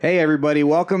Hey, everybody.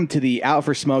 Welcome to the Out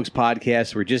for Smokes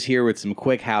podcast. We're just here with some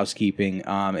quick housekeeping,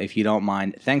 if you don't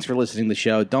mind. Thanks for listening to the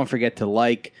show. Don't forget to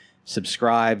like,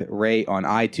 subscribe, rate on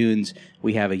iTunes.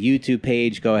 We have a YouTube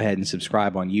page. Go ahead and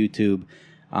subscribe on YouTube.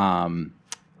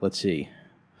 Let's see.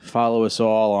 Follow us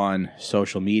all on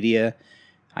social media.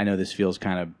 I know this feels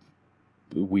kind of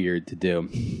weird to do.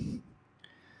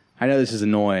 I know this is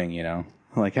annoying, you know.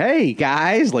 Like, hey,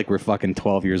 guys, like we're fucking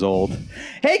 12 years old.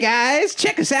 Hey, guys,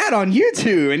 check us out on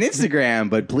YouTube and Instagram.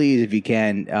 But please, if you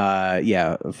can,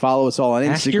 follow us all on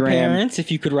Instagram. Ask your parents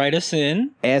if you could write us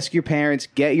in. Ask your parents.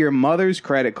 Get your mother's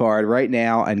credit card right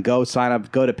now and go sign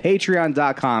up. Go to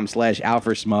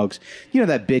patreon.com/outforsmokes. You know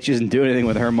that bitch isn't doing anything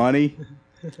with her money.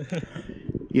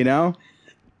 You know?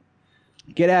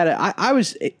 Get at it.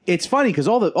 It's funny because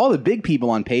all the big people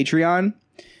on Patreon,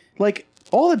 like...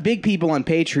 all the big people on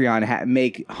Patreon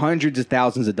make hundreds of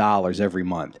thousands of dollars every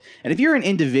month. And if you're an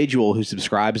individual who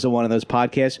subscribes to one of those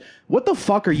podcasts, what the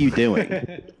fuck are you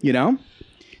doing? You know?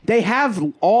 They have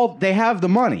the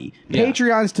money. Yeah.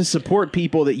 Patreon's to support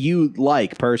people that you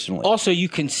like personally. Also, you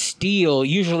can steal,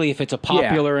 usually if it's a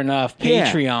popular enough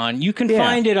Patreon, you can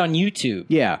find it on YouTube.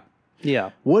 Yeah.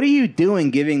 Yeah. What are you doing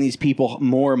giving these people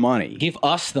more money? Give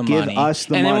us the money. Give us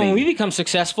the money. money. And then when we become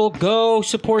successful, go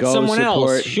support someone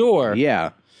else. Sure.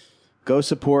 Yeah. Go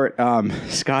support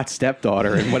Scott's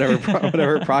stepdaughter and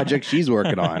whatever project she's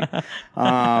working on.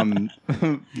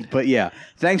 But yeah,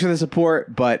 thanks for the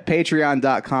support. But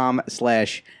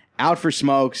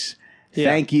patreon.com/outforsmokes. Yeah.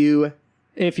 Thank you.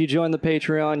 If you join the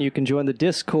Patreon, you can join the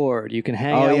Discord. You can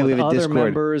hang out with other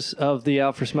members of the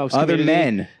Out for Smokes community. Other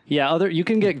men. Yeah, you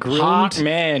can get groomed. Hot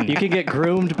men. You can get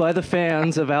groomed by the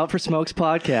fans of Out for Smokes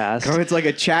podcast. Oh, it's like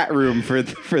a chat room for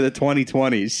the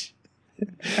 2020s.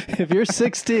 If you're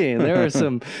 16, there are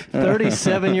some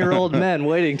 37-year-old men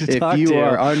waiting to talk to you. If you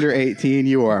are under 18,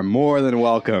 you are more than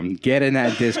welcome. Get in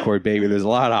that Discord, baby. There's a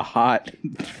lot of hot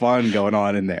fun going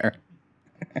on in there.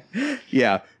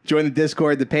 Yeah. Join the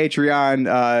Discord, the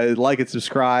Patreon, like and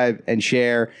subscribe and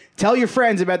share. Tell your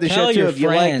friends about the show, too. If you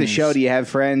like the show, do you have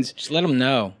friends? Just let them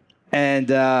know. And,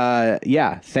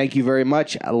 thank you very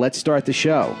much. Let's start the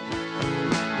show.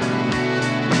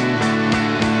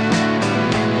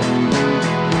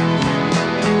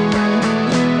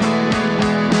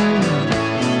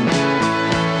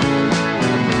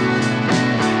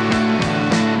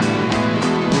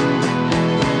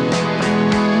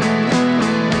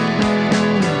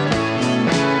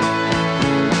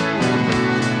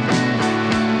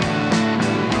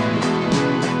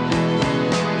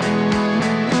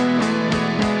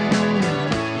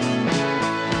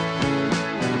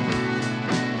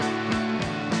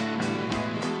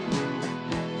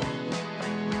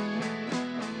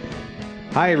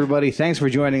 Hi, everybody. Thanks for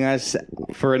joining us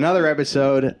for another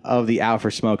episode of the Out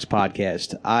for Smokes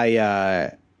podcast.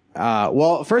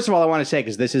 Well, first of all, I want to say,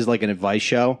 because this is like an advice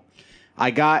show,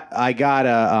 I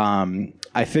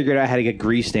figured out how to get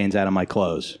grease stains out of my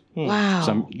clothes. Wow.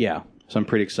 So I'm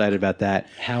pretty excited about that.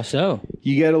 How so?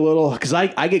 You get a little, because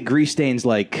I get grease stains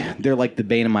like, they're like the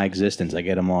bane of my existence. I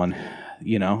get them on,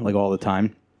 like all the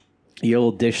time. You get a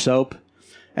little dish soap,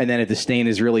 and then if the stain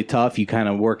is really tough, you kind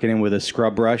of work it in with a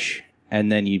scrub brush. And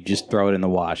then you just throw it in the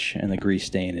wash, and the grease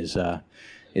stain is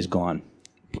gone.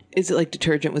 Is it like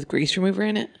detergent with grease remover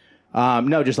in it?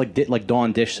 No, just like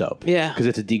Dawn dish soap. Yeah, because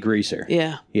it's a degreaser.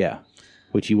 Yeah, yeah,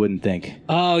 which you wouldn't think.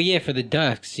 Oh yeah, for the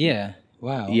ducks. Yeah.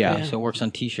 Wow. Yeah. So it works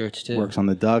on T-shirts too. Works on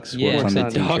the ducks. Yeah. Works on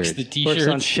the ducks, the T-shirts.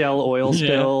 Works on Shell oil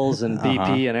spills and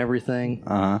BP and everything.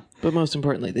 But most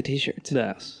importantly, the T-shirts.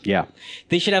 Yes. Yeah.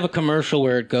 They should have a commercial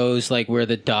where it goes like where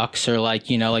the ducks are like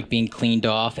being cleaned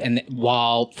off, and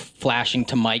while flashing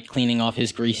to Mike cleaning off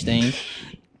his grease stain.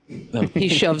 He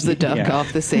shoves the duck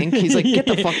off the sink. He's like, "Get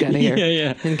the fuck out of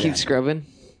here!" And keeps scrubbing.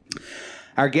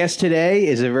 Our guest today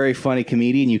is a very funny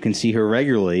comedian. You can see her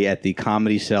regularly at the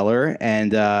Comedy Cellar.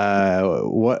 And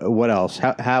what else?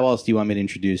 How else do you want me to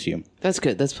introduce you? That's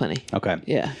good. That's plenty. Okay.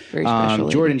 Yeah, very special.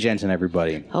 Jordan Jensen,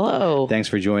 everybody. Hello. Thanks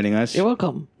for joining us. You're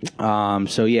welcome.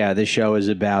 This show is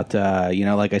about,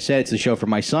 like I said, it's a show for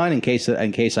my son in case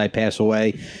I pass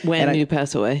away. When you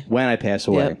pass away. When I pass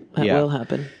away. Yep, that will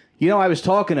happen. I was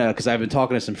talking to, because I've been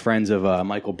talking to some friends of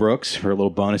Michael Brooks for a little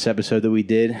bonus episode that we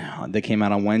did that came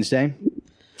out on Wednesday.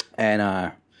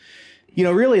 And,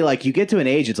 really, like, you get to an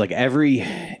age, it's like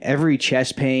every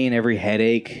chest pain, every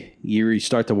headache, you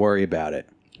start to worry about it.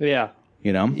 Yeah.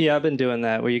 You know? Yeah, I've been doing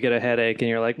that where you get a headache and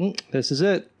you're like, this is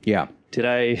it. Yeah.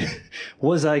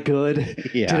 Was I good?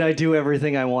 Yeah. Did I do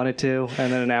everything I wanted to?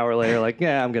 And then an hour later, like,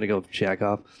 yeah, I'm going to go jack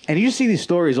off. And you just see these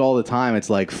stories all the time. It's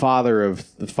like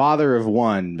the father of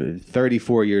one,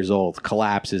 34 years old,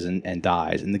 collapses and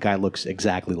dies. And the guy looks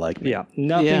exactly like me. Yeah.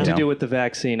 Nothing to do with the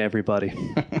vaccine, everybody.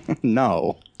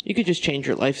 No. You could just change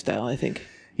your lifestyle, I think.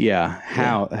 Yeah.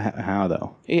 How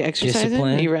though? Are you exercising?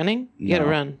 Discipline? Are you running? You got to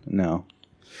run. No.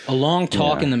 A long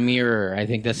talk in the mirror. I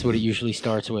think that's what it usually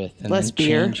starts with. And Less then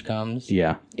beer. change comes.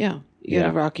 Yeah. Yeah. You got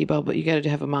a Rocky Balboa. You got to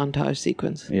have a montage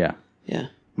sequence. Yeah. Yeah.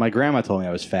 My grandma told me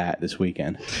I was fat this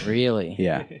weekend. Really?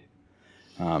 Yeah.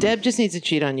 Deb just needs to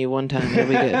cheat on you one time. It'll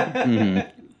be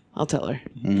good. I'll tell her.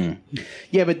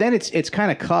 Yeah, but then it's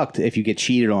kind of cucked if you get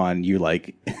cheated on. You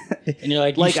like, And you're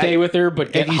like, you stay with her,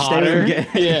 but get if you stay hotter. with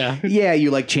her, Yeah. yeah,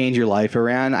 you like change your life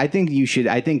around. I think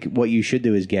what you should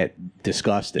do is get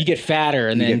disgusted. You get fatter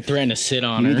and then threaten to sit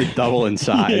on You her. need to double in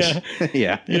size.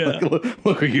 Yeah. Look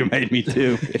what you made me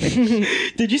do.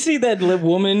 Did you see that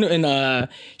woman? And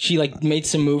she like made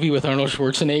some movie with Arnold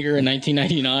Schwarzenegger in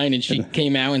 1999, and she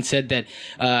came out and said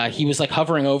that he was like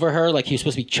hovering over her, like he was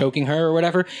supposed to be choking her or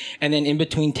whatever. And then in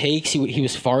between takes, he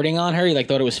was farting on her. He like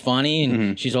thought it was funny,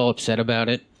 and she's all upset about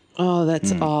it. Oh,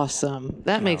 that's awesome.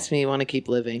 That makes me want to keep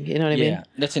living. You know what I mean? Yeah,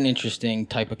 that's an interesting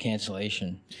type of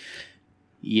cancellation.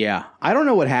 Yeah. I don't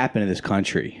know what happened in this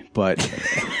country, but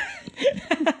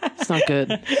It's not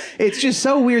good. it's just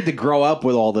so weird to grow up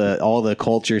with all the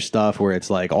culture stuff where it's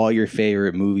like all your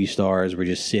favorite movie stars were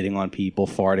just sitting on people,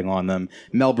 farting on them.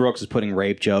 Mel Brooks is putting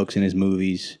rape jokes in his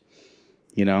movies,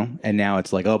 you know? And now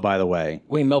it's like, oh, by the way.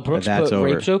 Wait, Mel Brooks put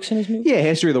rape jokes in his movie? Yeah,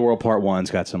 History of the World Part 1's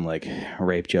got some like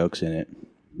rape jokes in it.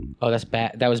 Oh, that's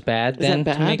bad. That was bad Is then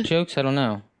that to bad? make jokes? I don't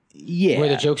know. Yeah. Were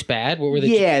the jokes bad? What were the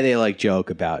Yeah, they like joke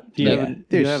about. You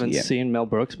There's- haven't seen Mel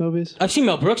Brooks movies? I've seen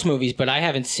Mel Brooks movies, but I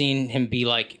haven't seen him be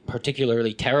like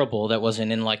particularly terrible that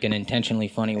wasn't in like an intentionally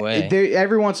funny way.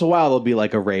 Every once in a while, there'll be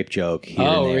like a rape joke. Here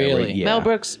Oh, and there where- really? yeah. Mel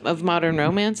Brooks of Modern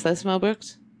Romance. That's Mel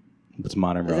Brooks. It's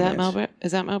modern Is romance.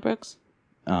 that Mel Brooks?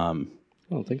 I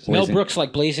don't think so. Mel Brooks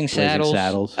like Blazing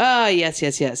Saddles. Oh, yes.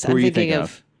 Who are you thinking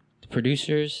of? The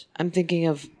producers. I'm thinking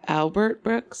of Albert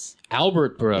Brooks.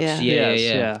 Albert Brooks. Yeah.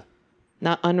 Yeah.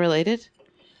 Not unrelated.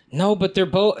 No, but they're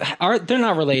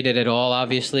not related at all,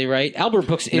 obviously, right? Albert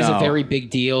Brooks is a very big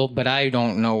deal, but I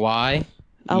don't know why.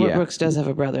 Albert Brooks does have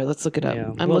a brother. Let's look it up.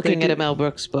 Yeah. I'm looking at a Mel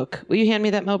Brooks book. Will you hand me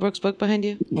that Mel Brooks book behind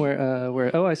you? Where?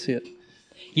 Oh, I see it.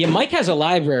 Yeah, Mike has a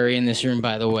library in this room,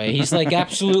 by the way. He's like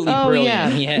absolutely Oh, brilliant. yeah.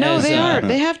 He has, No, they are.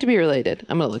 They have to be related.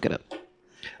 I'm going to look it up.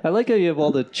 I like how you have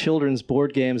all the children's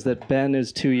board games that Ben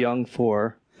is too young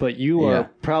for, but you are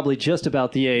probably just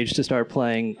about the age to start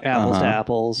playing apples to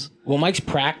apples. Well, Mike's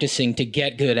practicing to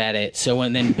get good at it, so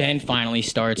when then Ben finally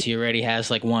starts, he already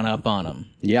has like one up on him.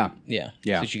 Yeah. Yeah.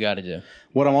 Yeah. That's what you got to do.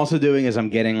 What I'm also doing is I'm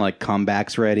getting like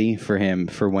comebacks ready for him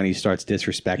for when he starts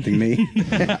disrespecting me.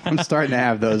 I'm starting to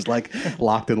have those like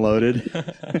locked and loaded.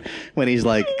 When he's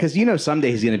like, because you know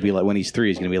someday he's going to be like, when he's 3,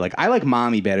 he's going to be like, I like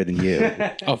mommy better than you.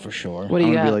 Oh, for sure. What do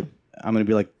you got? I'm going to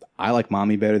be like, I like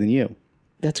mommy better than you.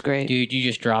 That's great. Dude, you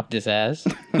just dropped his ass.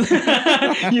 You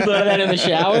thought of that in the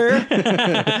shower?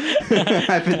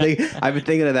 I've been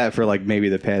thinking of that for like maybe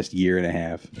the past year and a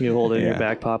half. You hold it in your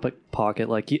back pocket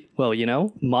like, well, you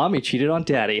know, mommy cheated on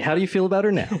daddy. How do you feel about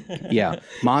her now? Yeah.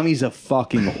 Mommy's a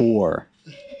fucking whore.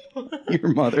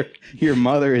 Your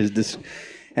mother is this.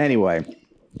 Anyway.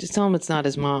 Just tell him it's not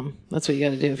his mom. That's what you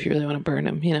got to do if you really want to burn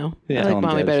him, you know? Yeah. I like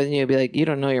mommy better than you. Be like, you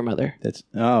don't know your mother.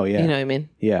 Oh, yeah. You know what I mean?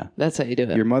 Yeah. That's how you do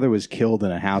it. Your mother was killed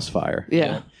in a house fire.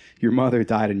 Yeah. Your mother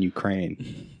died in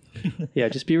Ukraine. Yeah,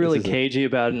 just be really cagey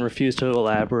about it and refuse to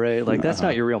elaborate. Like, that's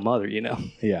not your real mother, you know?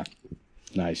 Yeah.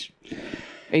 Nice.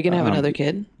 Are you going to have another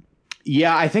kid?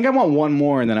 Yeah, I think I want one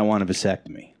more and then I want a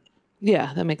vasectomy.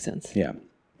 Yeah, that makes sense. Yeah.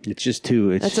 It's just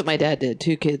two. That's what my dad did.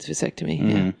 2 kids,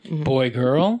 vasectomy. Yeah. Boy,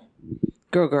 girl?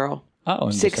 Girl. Oh,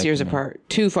 and 6 years vasectomy. apart.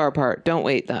 Too far apart. Don't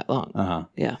wait that long. Uh-huh.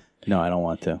 Yeah. No, I don't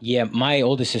want to. Yeah, my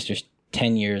oldest sister's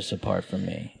 10 years apart from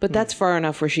me. But that's far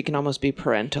enough where she can almost be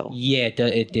parental. Yeah,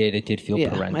 it did feel Yeah,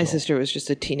 parental. my sister was just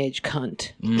a teenage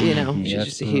cunt. You know, she's that's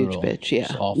just a huge brutal. bitch. Yeah.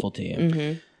 It's awful to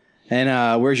you.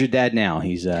 And where's your dad now?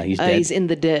 He's dead. He's in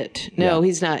the dit. No, Yeah.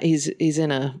 he's not. He's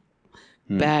in a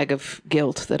bag of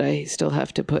guilt that I still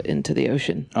have to put into the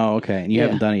ocean. Oh, okay. And you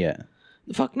haven't done it yet.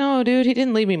 Fuck no, dude. He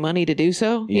didn't leave me money to do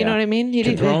so. You Yeah. know what I mean? He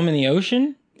To throw him in the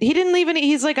ocean? He didn't leave any.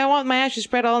 He's like, I want my ashes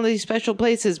spread all in these special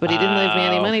places, but he didn't leave me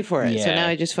any money for it. So yeah. now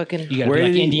I just fucking. You gotta Where be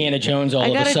like did he- Indiana Jones all I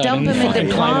of a gotta sudden. dump him into fucking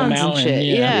climb a ponds and mountain. shit,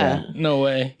 yeah. No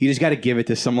way. You just got to give it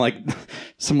to some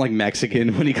some like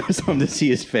Mexican when he goes home to see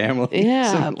his family.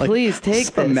 Yeah, some, like, please take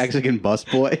some this. Mexican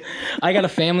busboy. I got a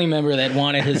family member that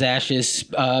wanted his ashes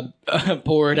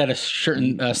poured at a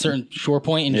certain shore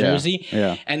point in Jersey.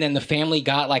 Yeah. And then the family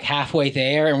got like halfway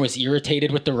there and was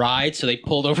irritated with the ride, so they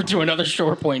pulled over to another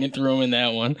shore point and threw him in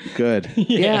that one. Good.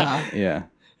 Yeah. Yeah.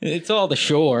 It's all the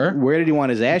shore. Where did he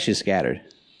want his ashes scattered?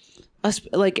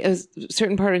 Like a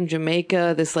certain part in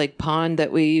Jamaica, this like pond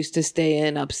that we used to stay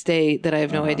in upstate that I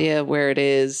have no idea where it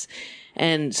is.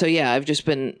 And so, yeah, I've just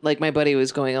been like, my buddy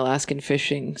was going Alaskan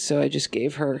fishing, so I just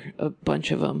gave her a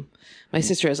bunch of them. My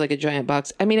sister has like a giant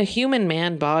box. I mean, a human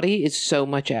man body is so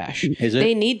much ash. Is it?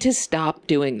 They need to stop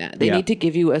doing that. They need to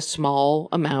give you a small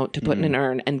amount to put in an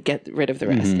urn and get rid of the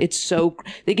rest. It's so,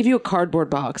 they give you a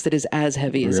cardboard box that is as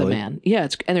heavy as a man. Yeah,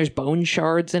 and there's bone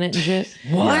shards in it and shit.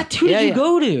 What? Who did you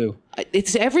go to?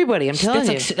 It's everybody. I'm telling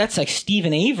you. That's like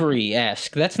Stephen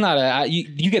Avery-esque. That's not a...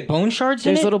 you get bone shards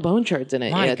in it? There's little bone shards in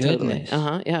it. My yeah, goodness.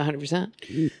 Totally. Yeah,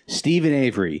 100%. Stephen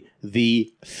Avery,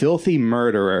 the filthy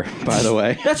murderer, by the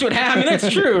way. That's what happened.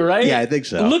 That's true, right? Yeah, I think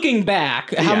so. Looking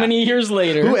back, how Yeah. many years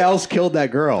later... Who else killed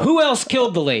that girl? Who else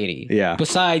killed the lady? Yeah.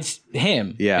 Besides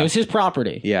him. Yeah. It was his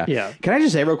property. Yeah. Yeah. Can I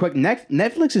just say real quick,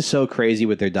 Netflix is so crazy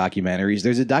with their documentaries.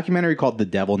 There's a documentary called The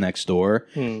Devil Next Door,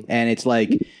 and it's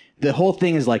like the whole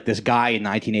thing is like this guy in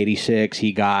 1986.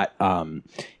 He got what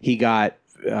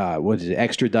is it,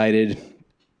 extradited.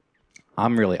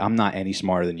 I'm not any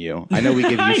smarter than you. I know we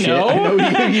give you shit. know. I know we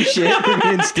give you shit for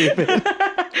being stupid.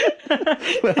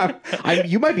 But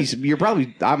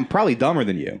I'm probably dumber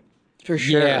than you. For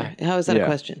sure. Yeah. How is that Yeah. a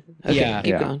question? Okay, Yeah.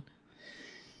 keep Yeah. going.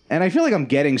 And I feel like I'm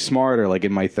getting smarter, like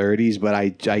in my 30s, but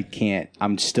I can't.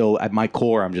 I'm still at my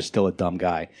core. I'm just still a dumb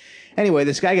guy. Anyway,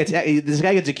 this guy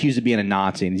gets accused of being a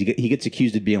Nazi, and he gets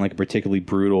accused of being like a particularly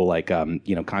brutal, like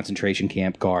concentration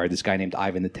camp guard. This guy named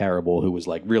Ivan the Terrible, who was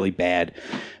like really bad.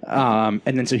 And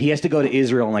then so he has to go to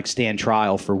Israel and like stand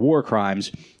trial for war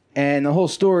crimes. And the whole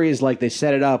story is like they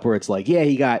set it up where it's like, yeah,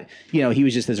 he got, he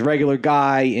was just this regular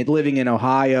guy living in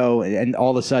Ohio, and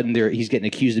all of a sudden he's getting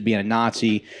accused of being a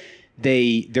Nazi.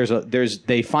 They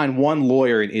find one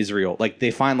lawyer in Israel, like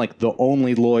they find like the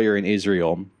only lawyer in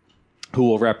Israel who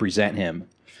will represent him,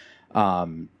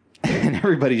 and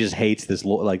everybody just hates this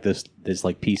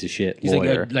piece of shit He's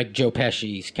lawyer. like Joe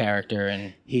Pesci's character.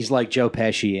 And He's like Joe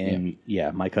Pesci and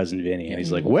My Cousin Vinny, and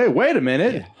he's like, wait a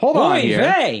minute, hold on Oy here.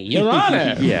 vey, Your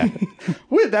Honor. Yeah,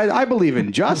 I believe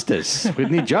in justice. We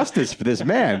need justice for this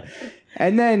man.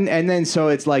 And then so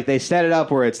it's like they set it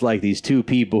up where it's like these two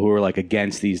people who are like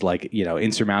against these like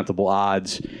insurmountable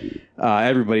odds.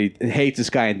 Everybody hates this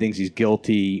guy and thinks he's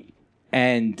guilty.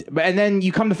 And then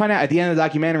you come to find out at the end of the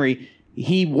documentary,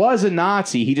 he was a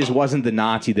Nazi. He just wasn't the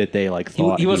Nazi that they like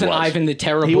thought. He wasn't was. Ivan the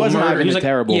Terrible. He wasn't Ivan the like,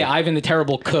 Terrible. Yeah, Ivan the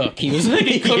Terrible cook. He was like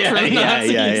a cook for the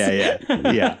Nazis.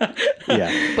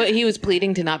 Yeah. But he was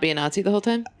pleading to not be a Nazi the whole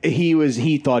time? He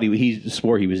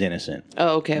swore he was innocent.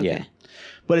 Oh, okay. Yeah.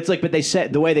 But it's like,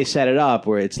 the way they set it up,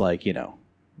 where it's like,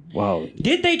 whoa.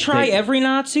 Did they try every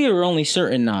Nazi or only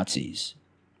certain Nazis?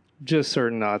 Just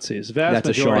certain Nazis. That's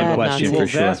a Sean question for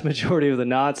sure. Vast majority of the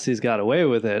Nazis got away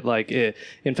with it.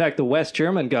 In fact, the West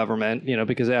German government,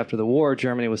 because after the war,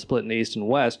 Germany was split in East and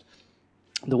West.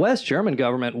 The West German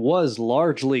government was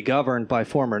largely governed by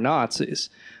former Nazis.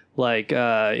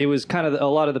 It was kind of a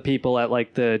lot of the people at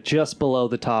the just below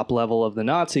the top level of the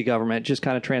Nazi government just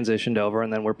kind of transitioned over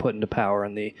and then were put into power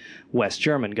in the West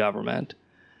German government.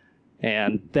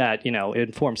 And that,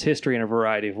 informs history in a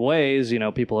variety of ways.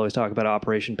 People always talk about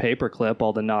Operation Paperclip.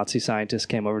 All the Nazi scientists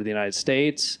came over to the United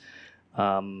States.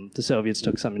 The Soviets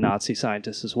took some Nazi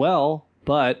scientists as well.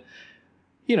 But,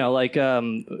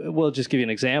 we'll just give you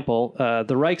an example.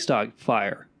 The Reichstag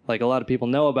fire. A lot of people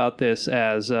know about this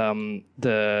as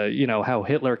how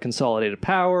Hitler consolidated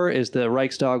power is the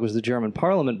Reichstag was the German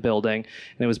parliament building,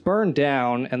 and it was burned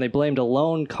down, and they blamed a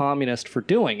lone communist for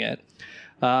doing it.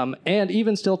 And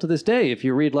even still to this day, if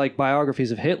you read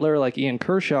biographies of Hitler, Ian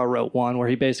Kershaw wrote one where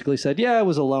he basically said, yeah, I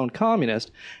was a lone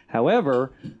communist.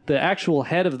 However, the actual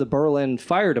head of the Berlin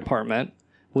fire department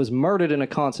was murdered in a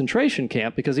concentration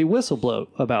camp because he whistleblowed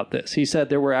about this. He said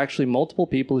there were actually multiple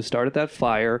people who started that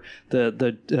fire.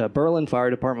 The Berlin Fire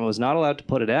Department was not allowed to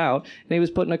put it out, and he was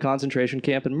put in a concentration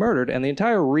camp and murdered. And the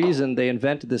entire reason they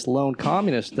invented this lone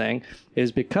communist thing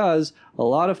is because a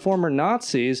lot of former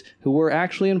Nazis who were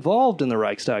actually involved in the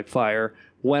Reichstag fire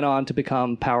went on to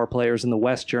become power players in the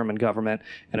West German government.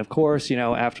 And of course,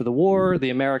 after the war, the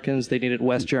Americans, they needed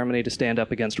West Germany to stand up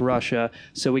against Russia.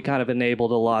 So we kind of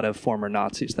enabled a lot of former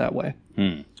Nazis that way.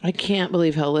 I can't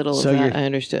believe how little So of that I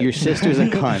understood. Your sister's a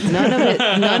cunt. None of it.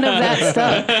 None of that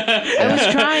stuff. I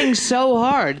was trying so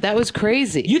hard. That was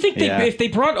crazy. You think Yeah. if they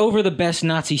brought over the best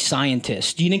Nazi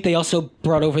scientist, do you think they also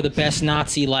brought over the best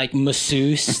Nazi like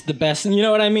masseuse, the best, you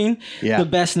know what I mean? Yeah. The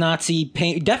best Nazi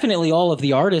paint, definitely all of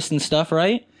the artists and stuff,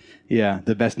 right? Yeah,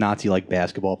 the best Nazi like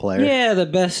basketball player. Yeah, the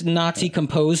best Nazi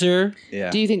composer. Yeah.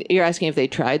 Do you think you're asking if they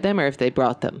tried them or if they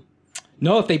brought them?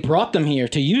 No, if they brought them here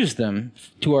to use them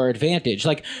to our advantage.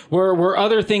 Like, were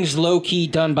other things low-key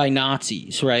done by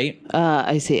Nazis, right?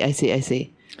 I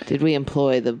see. Did we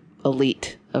employ the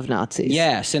elite of Nazis?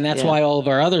 Yes, and that's Yeah. why all of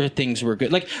our other things were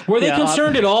good. Like, were they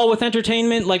concerned at all with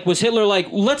entertainment? Like, was Hitler like,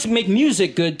 let's make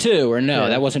music good too? Or no,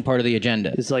 that wasn't part of the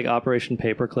agenda? It's like Operation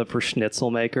Paperclip for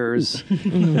schnitzel makers.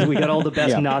 We got all the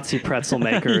best Nazi pretzel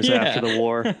makers after the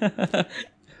war.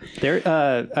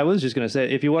 I was just going to say,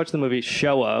 if you watch the movie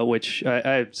Shoah, which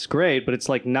it's great, but it's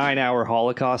like 9-hour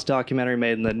Holocaust documentary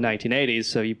made in the 1980s,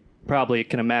 so you probably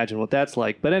can imagine what that's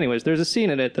like. But anyways, there's a scene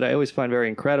in it that I always find very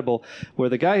incredible where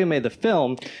the guy who made the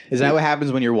film... Is that what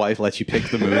happens when your wife lets you pick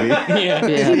the movie?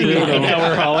 Yeah,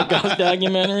 our Holocaust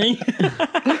documentary.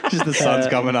 Just the sun's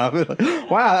coming up.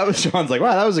 Wow, that was Sean's like,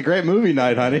 wow, that was a great movie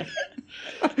night, honey.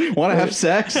 Want to have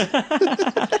sex?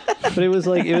 But it was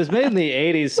made in the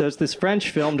 80s, so it's this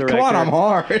French film director. Come on, I'm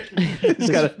hard. He's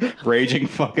got a raging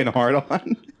fucking heart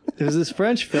on. It was this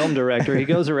French film director. He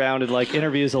goes around and like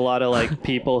interviews a lot of like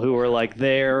people who were like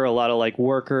there, a lot of like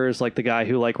workers, like the guy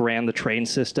who like ran the train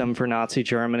system for Nazi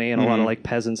Germany, and a lot of like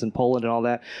peasants in Poland and all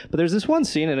that. But there's this one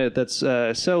scene in it that's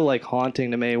so like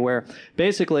haunting to me, where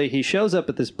basically he shows up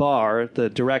at this bar, the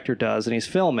director does, and he's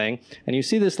filming, and you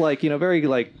see this like, you know, very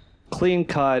like clean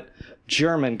cut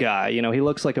German guy, you know, he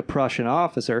looks like a Prussian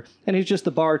officer, and he's just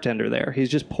the bartender there. He's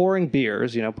just pouring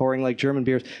beers, you know, pouring like German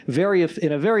beers,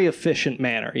 in a very efficient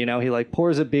manner. You know, he like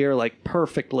pours a beer like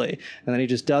perfectly, and then he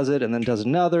just does it, and then does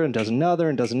another, and does another,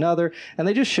 and does another, and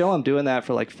they just show him doing that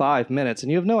for like 5 minutes, and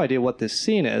you have no idea what this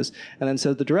scene is. And then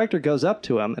so the director goes up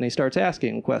to him, and he starts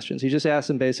asking him questions. He just asks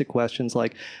him basic questions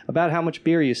like about how much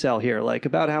beer you sell here, like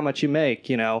about how much you make,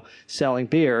 you know, selling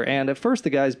beer. And at first the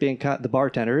guy's the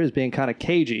bartender is being kind of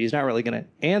cagey. He's not really going to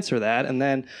answer that, and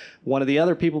then one of the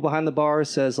other people behind the bar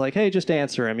says like, hey, just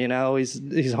answer him, you know,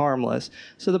 he's harmless.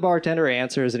 So the bartender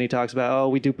answers, and he talks about, oh,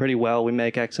 we do pretty well, we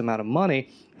make X amount of money.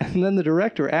 And then the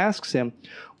director asks him,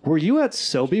 were you at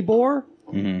Sobibor,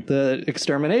 the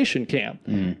extermination camp?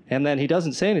 And then he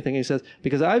doesn't say anything. He says,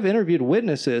 because I've interviewed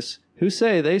witnesses who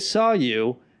say they saw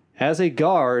you as a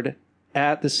guard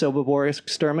at the Sobibor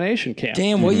extermination camp.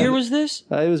 Damn, what year was this?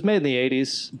 It was made in the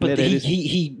 80s. But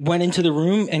he went into the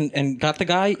room and got the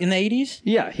guy in the 80s?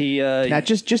 Yeah, he... Now,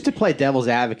 just to play devil's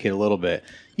advocate a little bit,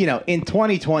 you know, in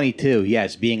 2022,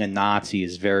 yes, being a Nazi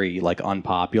is very, like,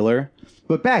 unpopular.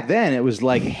 But back then, it was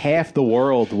like half the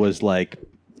world was like,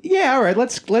 yeah, all right,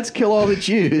 let's kill all the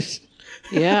Jews.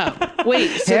 Yeah.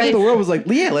 Wait. So Half the world was like,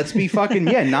 yeah, let's be fucking,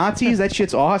 Nazis. That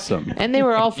shit's awesome. and they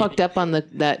were all fucked up on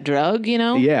that drug, you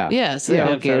know? Yeah. Yeah. So they're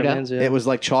all geared up. amphetamines, yeah. It was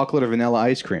like chocolate or vanilla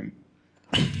ice cream.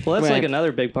 Well, that's Right. like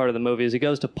another big part of the movie is he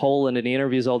goes to Poland and he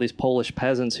interviews all these Polish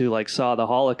peasants who like saw the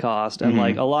Holocaust, and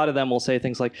like a lot of them will say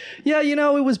things like, yeah, you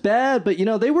know, it was bad, but you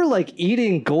know, they were like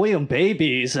eating Goyim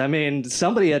babies. I mean,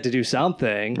 somebody had to do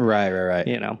something. Right.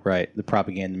 You know. Right. The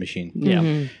propaganda machine.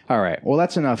 Yeah. All right. Well,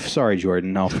 that's enough. Sorry,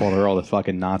 Jordan. I'll follow all the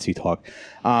fucking Nazi talk.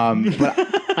 But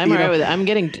I'm all right with it. I'm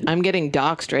getting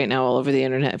doxxed right now all over the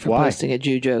internet for Why? posting a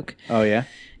Jew joke. oh yeah.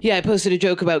 Yeah, I posted a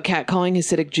joke about catcalling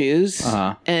Hasidic Jews,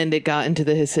 and it got into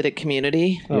the Hasidic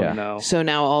community. Oh, Yeah. no. So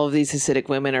now all of these Hasidic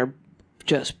women are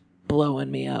just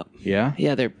blowing me up. Yeah.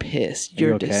 Yeah, they're pissed. you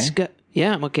You're okay?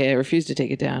 Yeah, I'm okay. I refuse to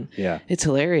take it down. Yeah. It's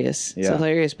hilarious. It's Yeah. a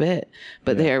hilarious bit.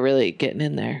 But they are really getting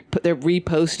in there. But they're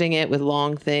reposting it with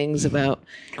long things about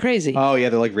crazy. Oh yeah.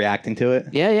 They're like reacting to it.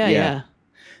 Yeah.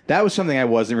 That was something I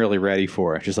wasn't really ready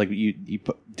for. Just like you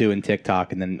doing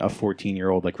TikTok, and then a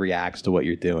 14-year-old like reacts to what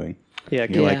you're doing. Yeah.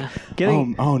 You're Yeah.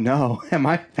 like, oh no, am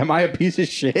I a piece of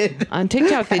shit? On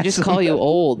TikTok, they just call you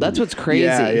old. That's what's crazy.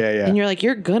 Yeah. And you're like,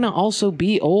 you're gonna also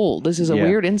be old. This is a Yeah.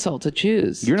 weird insult to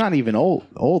choose. You're not even old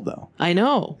though. I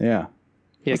know. Yeah.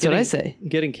 Yeah, That's what I say.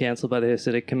 Getting canceled by the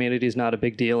Hasidic community is not a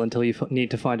big deal until you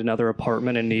need to find another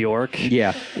apartment in New York.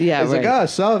 Yeah. Yeah, It's like, right. oh,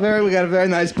 so we got a very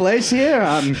nice place here.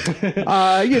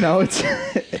 You know, it's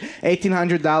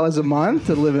 $1,800 a month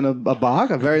to live in a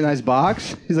box, a very nice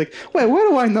box. He's like, wait, where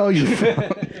do I know you from?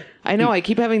 I know. I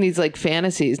keep having these like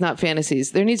fantasies, not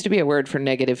fantasies. There needs to be a word for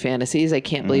negative fantasies. I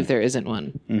can't believe there isn't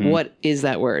one. What is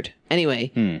that word?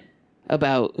 Anyway,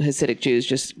 about Hasidic Jews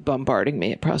just bombarding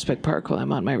me at Prospect Park while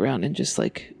I'm on my round and just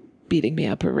like beating me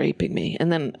up or raping me. And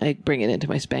then I bring it into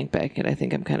my spank bag and I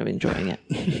think I'm kind of enjoying it.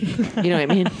 You know what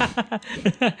I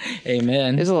mean?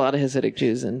 Amen. There's a lot of Hasidic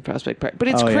Jews in Prospect Park. But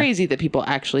it's crazy that people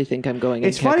actually think I'm going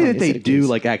It's and funny that catcalling they Hasidic do Jews.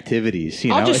 like activities.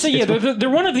 You I'll know? just say, It's- they're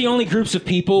one of the only groups of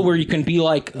people where you can be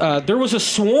like, there was a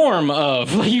swarm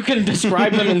of, like, you can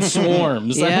describe them in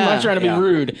swarms. I'm Yeah. not trying to be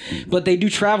rude, but they do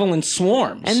travel in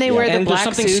swarms. And they wear the and black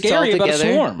there's something suits scary all about a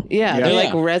together. swarm. Yeah, they're Yeah.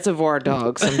 like reservoir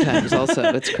dogs sometimes also.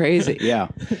 It's crazy. Yeah,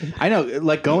 I know.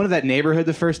 Like going to that neighborhood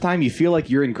the first time, you feel like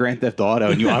you're in Grand Theft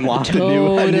Auto and you unlock a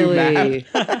new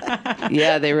map.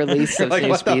 Yeah, they released those Like, new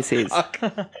what the species.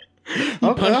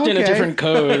 Punched in a different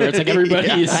code, or it's like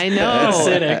everybody's I know.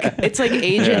 acidic. It's like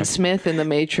Agent Smith in The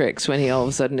Matrix when he all of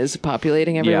a sudden is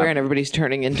populating everywhere Yeah. and everybody's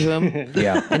turning into him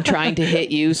Yeah, and trying to hit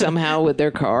you somehow with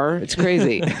their car. It's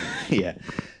crazy. yeah.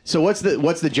 So what's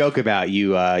the joke about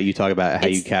you? You talk about how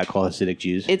you catcall Hasidic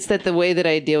Jews. It's that the way that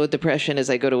I deal with depression is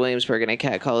I go to Williamsburg and I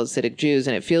catcall Hasidic Jews,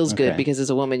 and it feels good because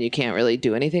as a woman you can't really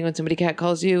do anything when somebody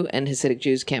catcalls you, and Hasidic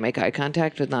Jews can't make eye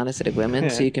contact with non-Hasidic women,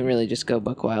 so you can really just go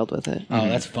buck wild with it. Oh,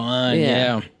 that's fun. Yeah.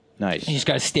 Yeah. Nice. You just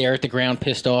got to stare at the ground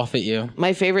pissed off at you.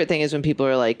 My favorite thing is when people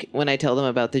are like, when I tell them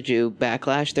about the Jew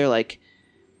backlash, they're like,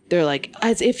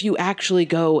 as if you actually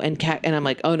go and and I'm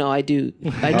like, oh no, I do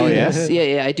this.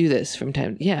 Yeah, I do this from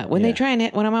time. Yeah, when they try and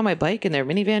when I'm on my bike and their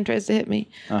minivan tries to hit me,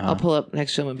 I'll pull up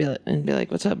next to them and be like,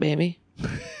 what's up, baby?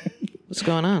 What's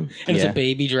going on? And it's a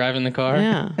baby driving the car.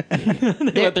 Yeah.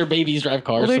 They let their babies drive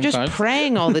cars. Well, they're sometimes. just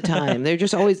praying all the time.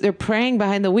 They're praying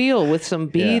behind the wheel with some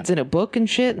beads and a book and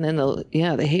shit, and then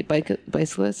they hate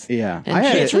bicyclists. Yeah. And I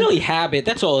had It's really habit.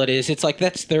 That's all it is. It's like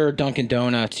that's their Dunkin'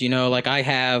 Donuts. You know, like I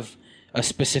have a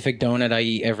specific donut I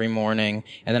eat every morning,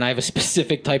 and then I have a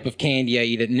specific type of candy I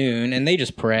eat at noon, and they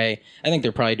just pray. I think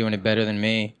they're probably doing it better than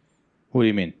me. What do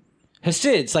you mean?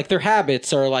 Hasids, like their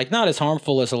habits are like not as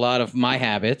harmful as a lot of my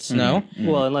habits. No.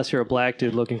 Well, unless you're a black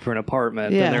dude looking for an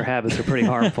apartment, Yeah. then their habits are pretty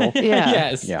harmful. Yeah.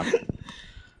 Yes. Yeah.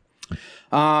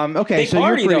 Okay. They so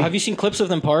party you're pretty, though. Have you seen clips of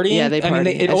them partying? Yeah, they I mean,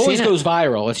 party. it I've always seen it. goes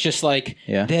viral. It's just like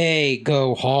they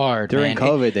go hard During man.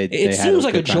 COVID, they it had seems a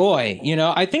like a good time. joy. You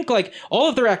know, I think like all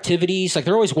of their activities, like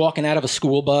they're always walking out of a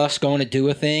school bus, going to do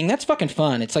a thing. That's fucking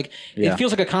fun. It's like it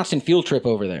feels like a constant field trip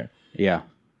over there. Yeah.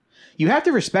 You have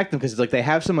to respect them because it's like they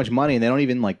have so much money and they don't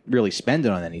even like really spend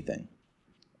it on anything.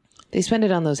 They spend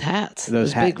it on those hats.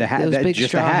 Those big just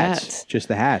straw the hats. Just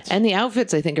the hats. And the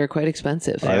outfits, I think, are quite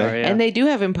expensive. They are, yeah. And they do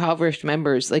have impoverished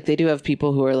members. Like they do have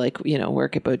people who are like,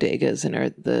 work at bodegas and are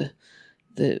the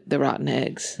rotten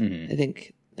eggs. I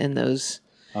think, and those.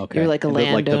 Okay. You're like a And like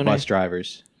landowner. the bus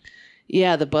drivers.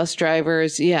 Yeah, the bus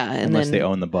drivers. Yeah, and Unless then they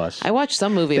own the bus. I watched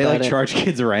some movie They about like it. charge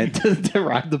kids rent to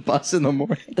ride the bus in the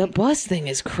morning. The bus thing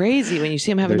is crazy when you see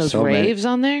them having There's those so many. raves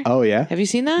on there. Oh yeah. Have you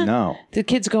seen that? No. The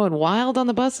kids going wild on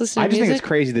the bus listening I to just think music. it's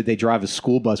crazy that they drive a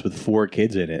school bus with 4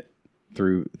 kids in it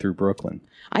through Brooklyn.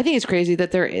 I think it's crazy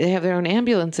that they have their own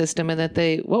ambulance system and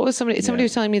that somebody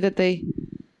was telling me that the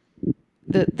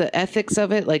ethics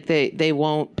of it, like they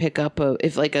won't pick up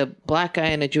if like a black guy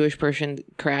and a Jewish person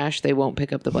crash, they won't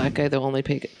pick up the black guy. They'll only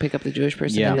pick up the Jewish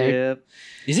person. Yeah. And they're, Yeah.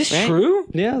 Is this Right? true?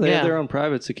 Yeah, they Yeah. have their own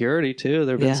private security too.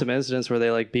 There have been Yeah. some incidents where they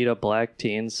like beat up black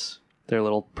teens, their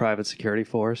little private security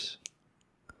force.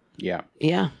 Yeah.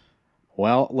 yeah.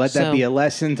 Well, let that So- be a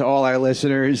lesson to all our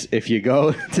listeners. If you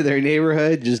go to their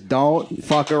neighborhood, just don't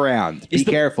fuck around. Be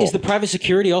careful. Is the private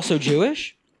security also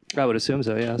Jewish? I would assume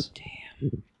so. Yes.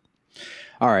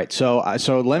 All right, so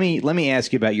let me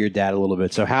ask you about your dad a little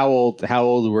bit. So how old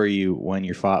were you when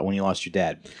you lost your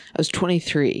dad? I was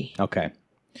 23. Okay.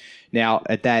 Now,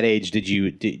 at that age, do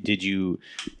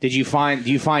you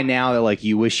find now that like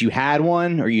you wish you had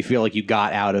one, or you feel like you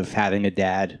got out of having a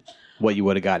dad what you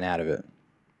would have gotten out of it?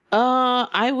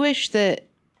 I wish that.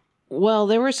 Well,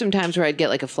 there were some times where I'd get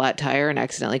like a flat tire and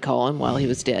accidentally call him while he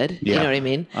was dead. You know what I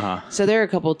mean? So there are a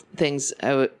couple things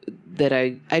that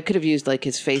I could have used, like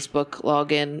his Facebook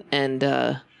login and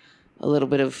a little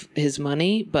bit of his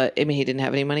money. But I mean, he didn't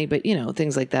have any money, but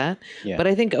things like that. Yeah. But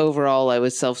I think overall I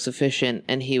was self-sufficient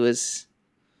and he was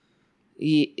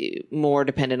more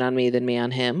dependent on me than me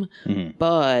on him. Mm-hmm.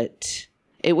 But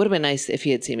it would have been nice if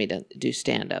he had seen me do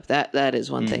stand up. That is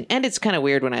one thing. And it's kind of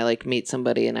weird when I like meet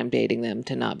somebody and I'm dating them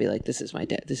to not be like, this is my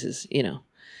dad. This is,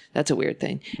 that's a weird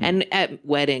thing. And at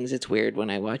weddings, it's weird when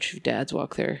I watch dads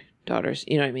walk their daughters.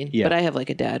 You know what I mean? Yeah. But I have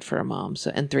like a dad for a mom,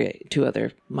 and two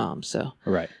other moms. So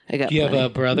Right. I got. Do you have plenty. a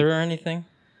brother or anything?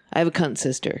 I have a cunt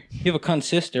sister. You have a cunt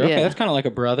sister. Okay, Yeah. that's kind of like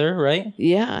a brother, right?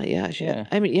 Yeah. She Yeah.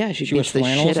 She wears beats the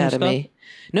flannels shit and out of stuff? me.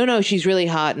 No, she's really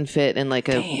hot and fit and like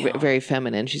Damn. very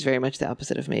feminine. She's very much the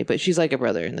opposite of me, but she's like a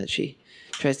brother in that she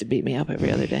tries to beat me up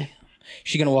every other day.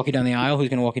 She gonna walk you down the aisle? Who's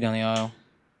gonna walk you down the aisle?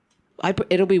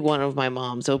 It'll be one of my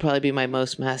moms. It'll probably be my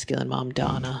most masculine mom,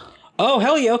 Donna. Oh,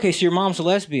 hell yeah. Okay, so your mom's a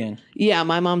lesbian. Yeah,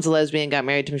 my mom's a lesbian, got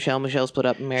married to Michelle. Michelle split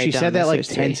up and married She Donna. said that like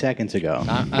so 10 seconds ago.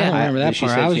 I don't remember that she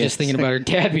part. said I was she just had- thinking about her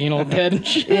dad being all dead and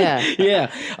shit. Yeah.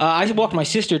 Yeah. I walked my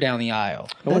sister down the aisle.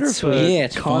 I wonder That's if Yeah,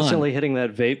 it's constantly hitting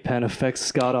that vape pen affects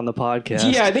Scott on the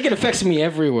podcast. Yeah, I think it affects me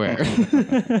everywhere.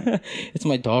 It's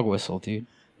my dog whistle, dude.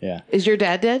 Yeah. Is your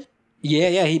dad dead?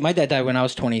 Yeah. My dad died when I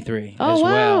was 23. Oh, as wow.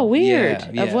 well. Weird.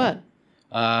 Yeah, Of yeah.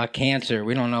 what? Cancer.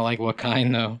 We don't know like what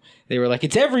kind though. They were like,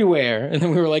 it's everywhere. And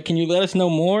then we were like, can you let us know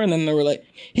more? And then they were like,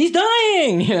 he's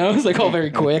dying. You know, it was like all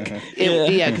very quick.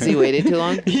 Yeah, because he waited too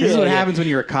long. This is what happens when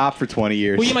you're a cop for 20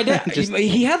 years. Well, yeah, my dad,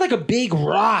 he had like a big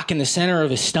rock in the center of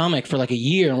his stomach for like a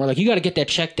year. And we're like, you got to get that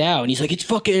checked out. And he's like, it's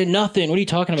fucking nothing. What are you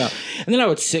talking about? And then I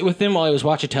would sit with him while I was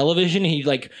watching television.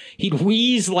 He'd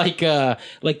wheeze like the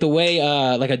way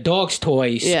like a dog's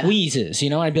toy squeezes, you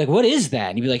know? And I'd be like, what is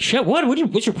that? And he'd be like, shut,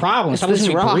 what's your problem? Stop this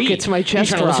listening to me rock. breathe. It's my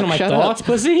chest You trying to listen to my rock. Shut thoughts, up.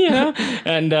 pussy, you know?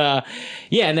 And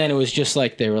and then it was just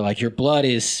like, they were like, your blood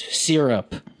is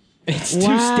syrup. It's too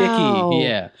Wow. sticky.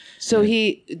 Yeah. So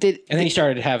he did. And then he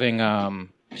started having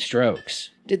strokes.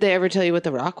 Did they ever tell you what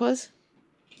the rock was?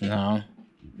 No.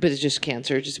 But it's just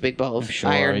cancer, just a big ball of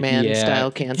Sure. Iron Man Yeah. style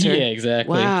cancer. Yeah,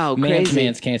 exactly. Wow, crazy.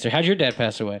 Man's cancer. How'd your dad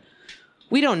pass away?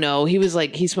 We don't know. He was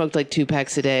like, he smoked like 2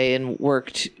 packs a day and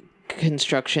worked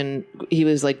construction. He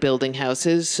was like building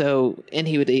houses. And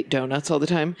he would eat donuts all the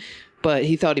time. But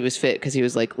he thought he was fit because he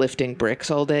was like lifting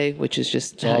bricks all day, which is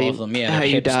just how all you, of them, yeah, how their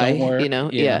you hips die, don't work. you know?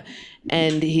 Yeah. Yeah.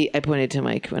 And I pointed to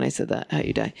Mike when I said that, how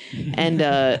you die. And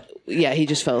yeah, he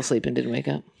just fell asleep and didn't wake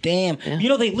up. Damn. You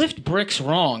know, they lift bricks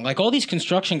wrong. Like all these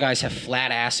construction guys have flat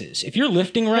asses. If you're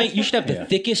lifting right, you should have the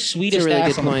thickest, sweetest really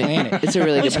ass good on the point. planet. It's a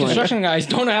really All good these point. construction guys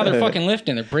don't know how they're fucking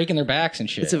lifting. They're breaking their backs and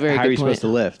shit. It's a very How are good you point. supposed to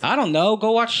lift? I don't know.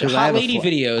 Go watch I hot have a lady fla-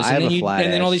 videos, I have and a then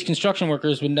flat all ass. these construction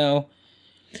workers would know.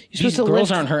 You're These supposed to girls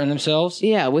lift, aren't hurting themselves.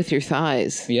 yeah, with your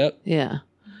thighs. Yep. Yeah.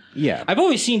 Yeah. I've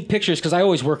always seen pictures because I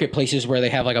always work at places where they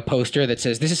have like a poster that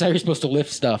says this is how you're supposed to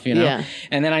lift stuff, you know. Yeah.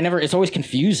 And then it's always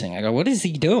confusing. I go, what is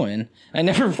he doing? I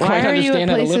never Why quite are you at understand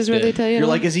how to lift places where it. they tell you? You're to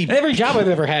like, lift? is he Every job I've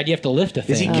ever had, you have to lift a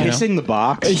thing. is he you know? kissing the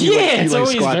box? Yeah, You, like, it's you, like,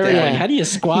 always squat very down. like, how do you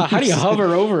squat? How do you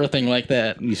hover over a thing like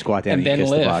that? You squat down and and, then you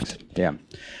kiss lift. the box. Yeah.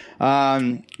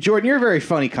 Jordan, you're a very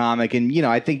funny comic, and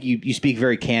I think you speak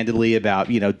very candidly about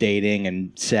dating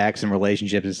and sex and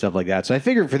relationships and stuff like that. So I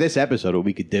figured for this episode, what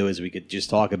we could do is we could just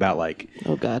talk about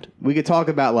Oh God. we could talk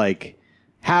about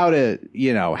how to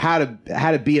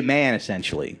be a man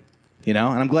essentially, And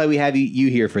I'm glad we have you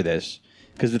here for this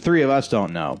because the three of us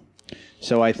don't know.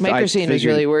 So Mike Racine was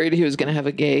really worried he was going to have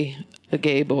a gay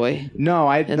boy, no,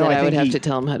 I and no, then I would think have he- to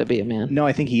tell him how to be a man. No,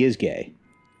 I think he is gay.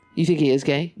 You think he is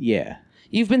gay? Yeah,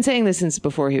 You've been saying this since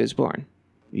before he was born.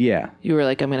 yeah. You were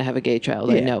like, I'm going to have a gay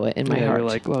child. I Yeah. know it in my Yeah, heart. we're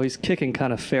like, well, he's kicking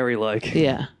kind of fairy-like.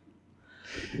 Yeah.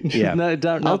 Yeah.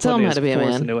 I'll tell him how to be a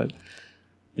man. Into it.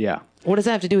 Yeah. What does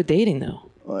that have to do with dating, though?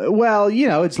 Well,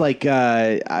 it's like,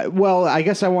 I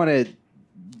guess I want to,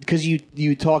 because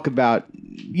you talk about,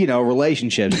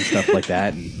 relationships and stuff like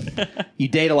that, and you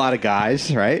date a lot of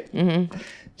guys, right? Mm-hmm.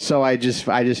 So I just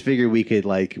figured we could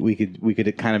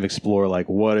kind of explore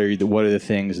what are the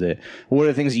things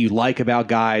that you like about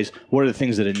guys? What are the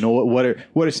things that annoy?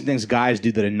 What are some things guys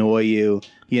do that annoy you?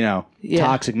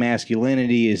 Toxic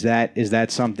masculinity, is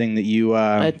that something that you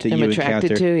that I'm you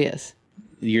attracted encounter? to, yes.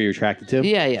 You're attracted to?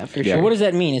 Yeah, for Yeah. sure. What does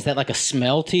that mean? Is that like a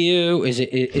smell to you? Is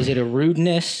it a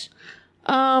rudeness?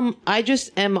 I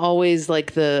just am always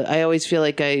like I always feel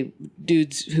like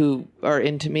dudes who are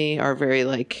into me are very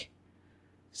like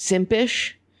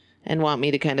simpish and want me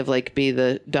to kind of like be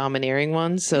the domineering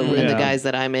one. So and the guys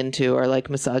that I'm into are like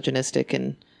misogynistic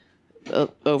and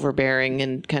overbearing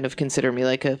and kind of consider me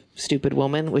like a stupid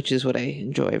woman, which is what I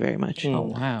enjoy very much. Oh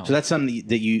wow! So that's something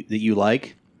that you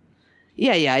like?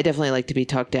 Yeah, I definitely like to be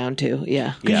talked down to.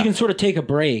 Yeah. Because you can sort of take a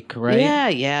break, right?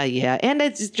 Yeah. And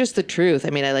it's just the truth. I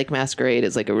mean, I like Masquerade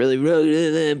as like a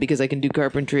really, because I can do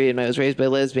carpentry and I was raised by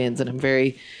lesbians and I'm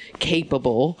very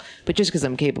capable. But just because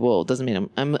I'm capable doesn't mean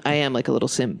I am like a little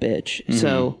simp bitch. Mm-hmm.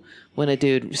 So when a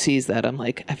dude sees that, I'm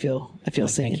like, I feel seen.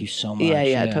 Thank you so much.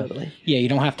 Yeah, totally. Yeah, you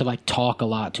don't have to like talk a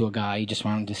lot to a guy. You just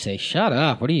want him to say, "Shut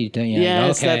up! What are you doing?"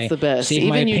 Yes, okay. that's the best. Save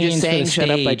my Even you just opinions for saying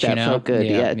the "shut up" like stage, that felt good.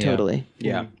 Yeah, totally.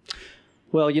 Yeah.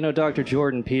 Well, Dr.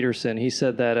 Jordan Peterson, he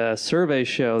said that surveys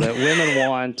show that women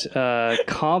want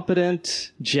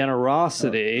competent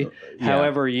generosity.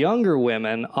 However, younger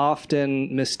women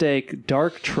often mistake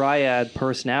dark triad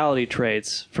personality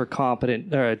traits for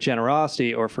competent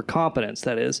generosity, or for competence,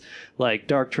 that is. Like,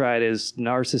 dark triad is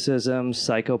narcissism,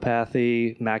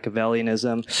 psychopathy,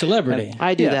 Machiavellianism. Celebrity.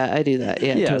 I do that.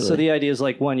 Yeah, totally. So the idea is,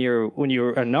 like, when you're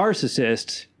a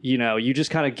narcissist, you just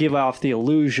kind of give off the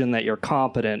illusion that you're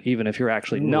competent, even if you're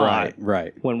actually not.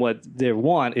 Right. When what they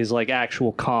want is, like,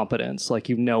 actual competence, like,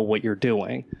 what you're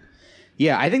doing.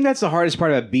 Yeah, I think that's the hardest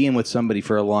part about being with somebody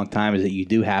for a long time, is that you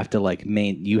do have to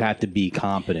you have to be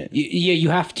competent. Yeah, you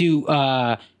have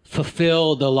to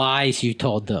fulfill the lies you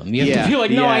told them. You have to feel like,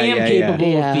 no, I am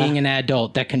capable of being an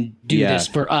adult that can do this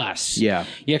for us. Yeah.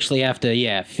 You actually have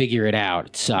to, figure it out.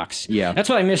 It sucks. Yeah. That's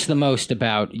what I miss the most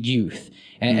about youth,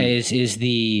 is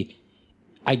the...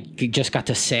 I just got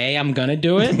to say I'm gonna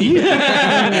do it.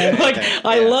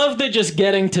 I love the just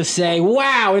getting to say,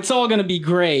 wow, it's all gonna be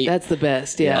great. That's the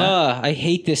best. Yeah. I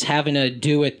hate this having to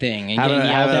do it thing and Having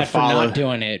getting yelled to at for follow- not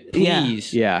doing it.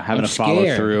 Please. Yeah, having I'm to follow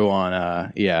scared. through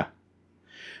on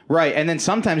Right, and then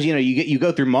sometimes you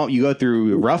go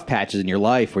through rough patches in your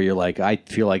life where you're like, I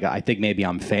think maybe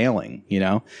I'm failing,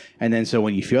 and then so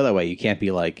when you feel that way, you can't be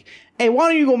like, hey, why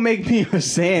don't you go make me a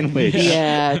sandwich?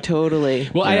 Yeah, totally.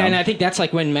 Well, and I think that's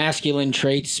like when masculine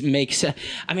traits make sense.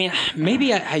 I mean,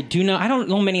 maybe I do know. I don't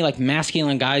know many like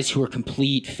masculine guys who are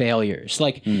complete failures.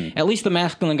 Like at least the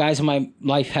masculine guys in my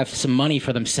life have some money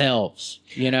for themselves.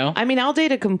 I mean, I'll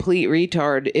date a complete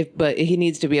retard, but he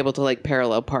needs to be able to like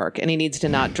parallel park, and he needs to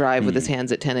not drive with his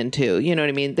hands at 10 and 2. You know what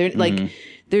I mean? There's like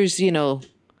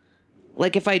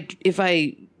if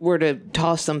I were to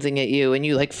toss something at you and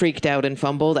you like freaked out and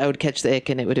fumbled, I would catch the ick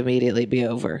and it would immediately be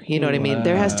over. You know what I mean?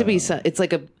 There has to be it's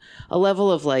like a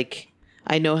level of like,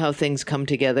 I know how things come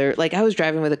together. Like, I was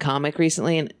driving with a comic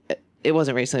recently, and it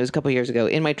wasn't recently, it was a couple years ago,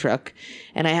 in my truck,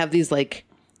 and I have these like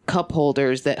cup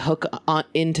holders that hook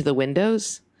into the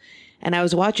windows. And I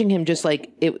was watching him just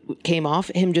like, it came off,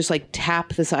 him just like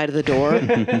tap the side of the door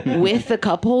with the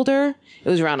cup holder. It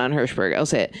was around on Hirschberg, I'll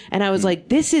say it. And I was like,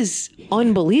 this is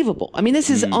unbelievable. I mean,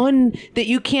 this is that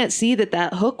you can't see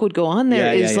that hook would go on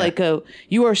there like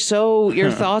your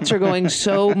thoughts are going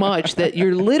so much that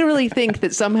you literally think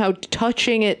that somehow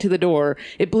touching it to the door,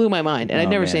 it blew my mind. And I'd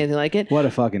never seen anything like it. What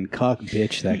a fucking cuck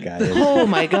bitch that guy is. Oh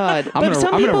my God. I'm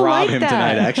gonna rob him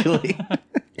tonight, actually.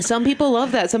 Some people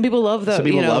love that. Some people love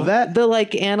love that? The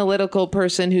like analytical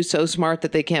person who's so smart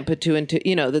that they can't put two and two,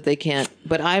 that they can't.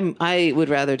 But I would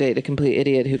rather date a complete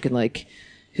idiot who can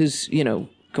who's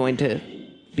going to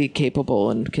be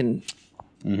capable and can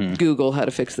Google how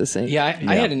to fix this thing. Yeah,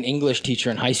 I had an English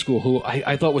teacher in high school who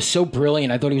I thought was so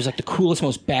brilliant. I thought he was like the coolest,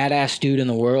 most badass dude in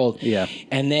the world. Yeah.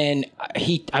 And then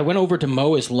I went over to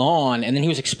mow his lawn, and then he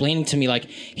was explaining to me like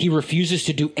he refuses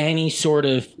to do any sort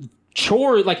of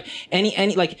chore, like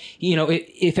any like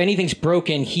if anything's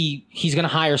broken, he's gonna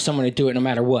hire someone to do it no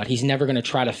matter what. He's never gonna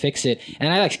try to fix it.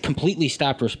 And I like completely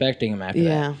stopped respecting him after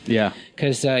that. Yeah,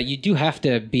 because you do have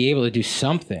to be able to do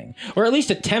something, or at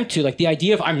least attempt to. Like, the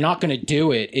idea of I'm not gonna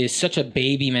do it is such a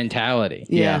baby mentality.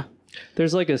 Yeah.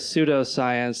 There's like a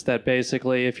pseudoscience that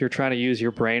basically, if you're trying to use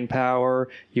your brain power,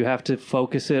 you have to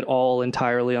focus it all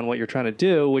entirely on what you're trying to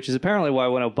do, which is apparently why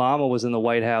when Obama was in the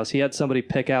White House, he had somebody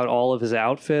pick out all of his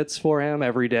outfits for him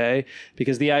every day,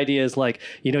 because the idea is like,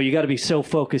 you got to be so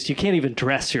focused, you can't even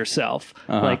dress yourself.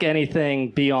 Like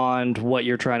anything beyond what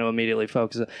you're trying to immediately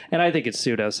focus on. And I think it's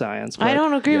pseudoscience. I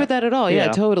don't agree with that at all.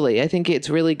 Yeah, totally. I think it's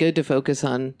really good to focus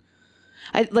on.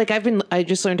 I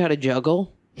just learned how to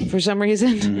juggle for some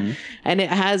reason, and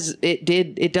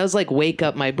it does like wake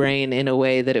up my brain in a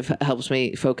way that it helps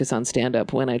me focus on stand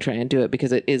up when I try and do it,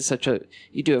 because it is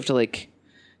you do have to like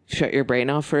shut your brain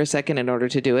off for a second in order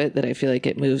to do it, that I feel like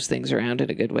it moves things around in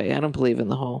a good way. I don't believe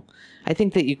in I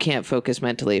think that you can't focus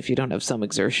mentally if you don't have some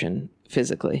exertion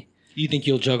physically. You think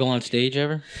you'll juggle on stage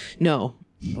ever? No.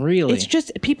 Really? It's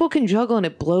just, people can juggle and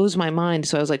it blows my mind.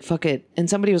 So I was like, fuck it. And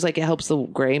somebody was like, it helps the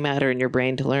gray matter in your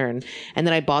brain to learn. And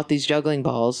then I bought these juggling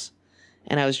balls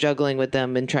and I was juggling with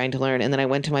them and trying to learn. And then I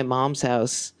went to my mom's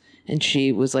house and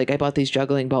she was like, I bought these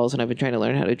juggling balls and I've been trying to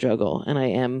learn how to juggle. And I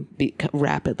am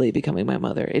rapidly becoming my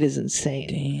mother. It is insane.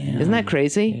 Damn. Isn't that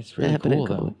crazy? It's really cool,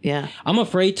 though. Yeah. I'm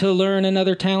afraid to learn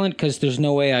another talent because there's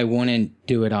no way I wouldn't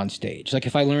do it on stage. Like,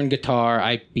 if I learned guitar,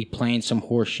 I'd be playing some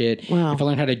horse shit. Wow. If I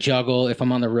learned how to juggle, if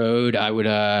I'm on the road, I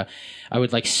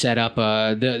would like set up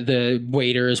the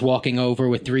waiter is walking over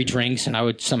with 3 drinks and I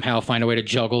would somehow find a way to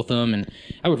juggle them, and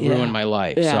I would ruin my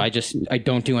life. Yeah. So I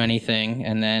don't do anything,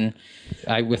 and then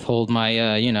I withhold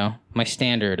my my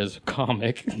standard as a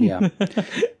comic. Yeah.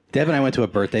 Deb and I went to a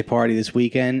birthday party this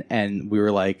weekend, and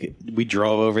we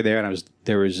drove over there, and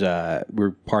we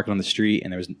were parking on the street,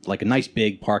 and there was like a nice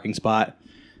big parking spot,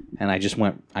 and I just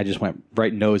went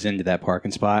right nose into that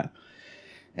parking spot,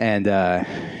 and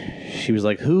she was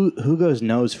like, "Who goes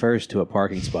nose first to a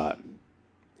parking spot?"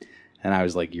 And I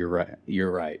was like, "You're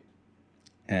right,"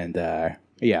 and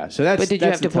yeah. So that's. But did you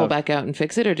have to pull back out and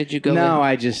fix it, or did you go? No,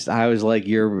 I was like,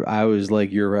 "You're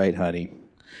right, honey."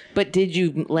 But did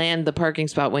you land the parking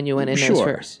spot when you went in nose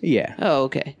first? Yeah. Oh,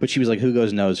 okay. But she was like, "Who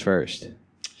goes nose first?"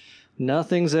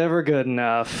 Nothing's ever good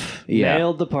enough. Yeah.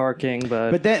 Nailed the parking,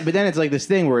 but then it's like this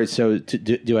thing where it's so.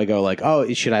 Do I go like,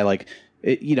 oh, should I like,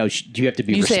 do you have to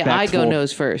be? You respectful? say I go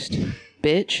nose first,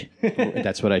 bitch.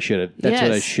 That's what I should have. That's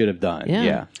what I should have done.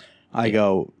 Yeah. I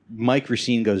go. Mike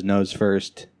Racine goes nose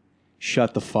first.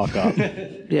 Shut the fuck up.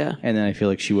 Yeah. And then I feel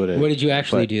like she would have. What did you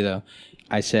actually do though?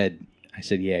 I said,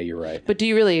 yeah, you're right. But do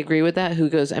you really agree with that? Who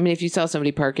goes? I mean, if you saw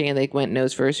somebody parking and they went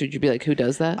nose first, would you be like, who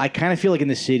does that? I kind of feel like in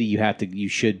the city you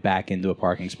should back into a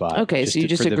parking spot. Okay, so you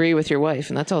just agree with your wife,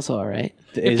 and that's also all right.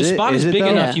 If the spot is big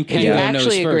enough, you can You go nose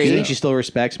actually first. agree. Do you think she still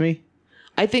respects me?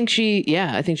 I think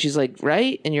she's like,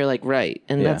 right, and you're like, right,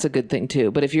 and that's a good thing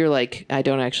too. But if you're like, I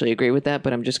don't actually agree with that,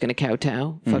 but I'm just going to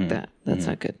kowtow, fuck that. That's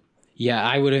not good. Yeah,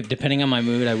 I would have, depending on my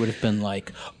mood, I would have been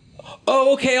like,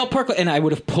 oh, okay, I'll park. And I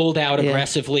would have pulled out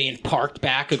aggressively and parked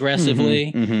back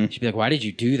aggressively. She'd be like, why did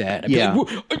you do that? I'd be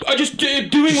like, I just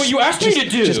did doing what you asked me to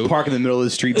do. Just park in the middle of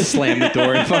the street, slam the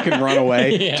door, and fucking run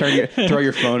away. Throw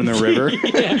your phone in the river.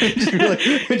 Just be like,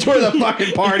 enjoy the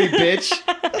fucking party, bitch.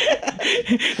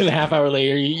 And a half hour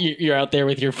later, you're out there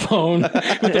with your phone,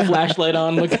 with the flashlight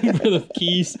on, looking for the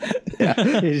keys.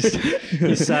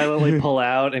 You silently pull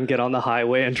out and get on the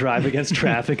highway and drive against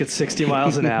traffic at 60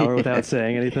 miles an hour without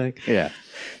saying anything. Yeah.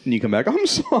 And you come back, I'm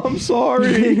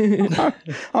sorry.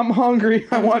 I'm hungry.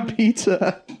 I want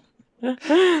pizza.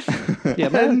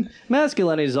 Yeah,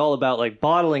 masculinity is all about like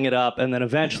bottling it up and then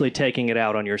eventually taking it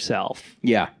out on yourself.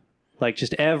 Yeah. Like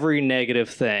just every negative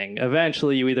thing.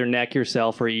 Eventually you either neck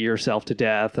yourself or eat yourself to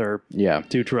death or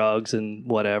do drugs and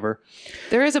whatever.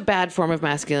 There is a bad form of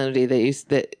masculinity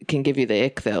that can give you the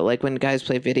ick though. Like when guys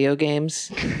play video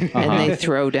games and they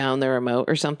throw down their remote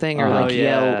or something or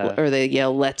they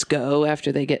yell let's go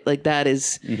after they get like that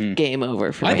is game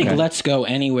over for me. I think let's go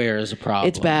anywhere is a problem.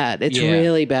 It's bad. It's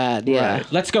really bad. Yeah.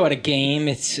 Right. Let's go at a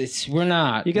game. We're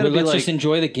not. You gotta let's just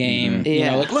enjoy the game. You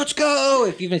know, like let's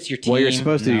go even if it's your team. Well,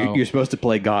 you're supposed to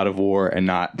play God of War and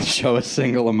not show a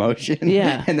single emotion.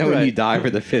 Yeah. And then when you die for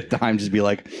the 5th time, just be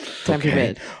like, time for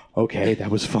bed. Okay, that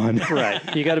was fun.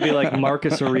 Right. You got to be like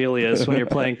Marcus Aurelius when you're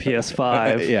playing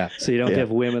PS5. So you don't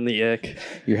give women the ick.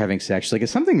 You're having sex. Like,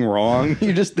 is something wrong?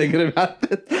 You're just thinking about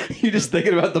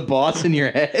the boss in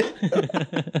your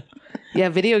head. Yeah,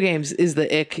 video games is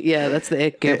the ick. Yeah, that's the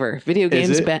ick giver. Video games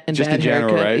and just bad in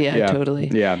general, haircut. right? Yeah, totally.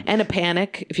 Yeah. And a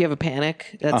panic. If you have a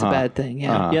panic, that's a bad thing.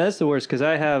 Yeah. Yeah, that's the worst because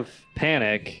I have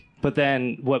panic. But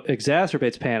then what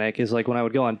exacerbates panic is like when I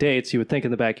would go on dates, you would think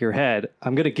in the back of your head,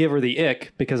 I'm going to give her the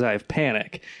ick because I have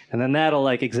panic. And then that'll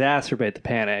like exacerbate the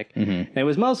panic. And it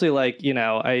was mostly like, you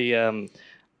know,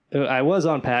 I was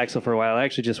on Paxil for a while. I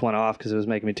actually just went off because it was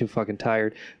making me too fucking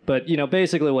tired. But, you know,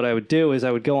 basically what I would do is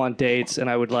I would go on dates and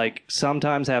I would like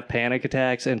sometimes have panic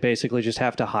attacks and basically just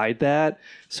have to hide that.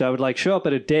 So I would like show up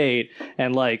at a date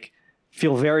and like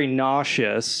feel very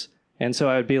nauseous. And so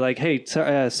I would be like, hey,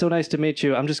 so nice to meet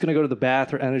you. I'm just going to go to the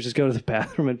bathroom. And I'd just go to the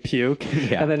bathroom and puke.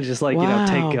 And then just like, you know,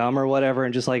 take gum or whatever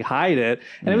and just like hide it.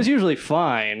 And it was usually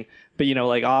fine. But, you know,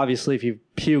 like obviously if you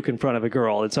puke in front of a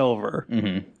girl, it's over.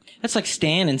 That's like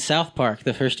Stan in South Park,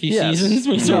 the first few seasons.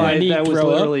 That was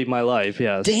literally my life,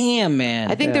 yes. Damn, man.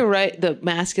 I think the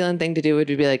masculine thing to do would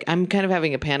be like, I'm kind of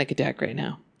having a panic attack right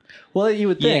now. Well, you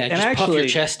would think. Yeah, and just actually, puff your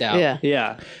chest out.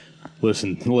 Yeah.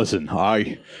 Listen,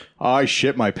 I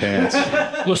shit my pants.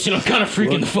 Listen, I'm kind of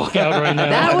freaking the fuck out right now.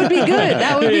 That would be good.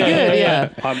 That would be good. Yeah.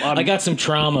 I got some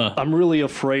trauma. I'm really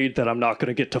afraid that I'm not going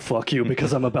to get to fuck you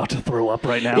because I'm about to throw up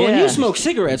right now. Well, when you smoke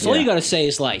cigarettes, all you got to say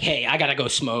is like, hey, I got to go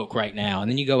smoke right now. And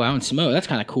then you go out and smoke. That's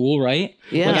kind of cool, right?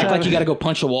 Yeah. Like, act like you got to go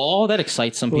punch a wall. That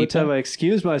excites some One people. time I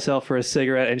excused myself for a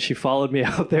cigarette and she followed me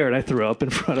out there and I threw up in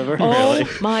front of her. Oh really.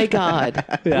 my God.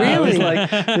 Yeah, really? I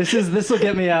was like, this will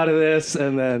get me out of this.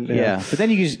 And then, But then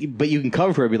you can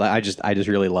cover for it and be like, I just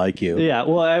really like you. Yeah,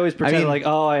 well, I always pretend like,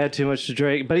 oh, I had too much to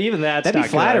drink. But even that's That'd not be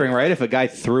flattering, good. right? If a guy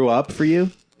threw up for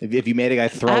you. If you made a guy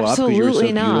throw up because you were so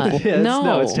Absolutely not. beautiful? Yeah,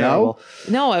 No. it's terrible.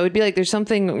 No, I would be like, there's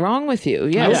something wrong with you.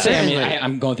 Yeah, I would say, certainly.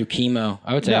 I'm going through chemo.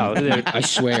 I would say, No, I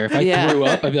swear, if I Yeah. threw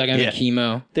up, I'd be like, I'm in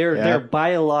chemo. They're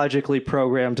biologically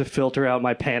programmed to filter out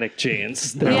my panic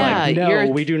genes. They're Yeah, like, no, you're-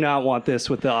 we do not want this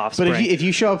with the But offspring. if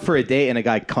you show up for a date and a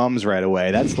guy comes right away,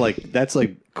 that's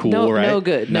like cool, No- right? no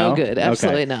good, no good,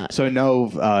 absolutely Okay. not. So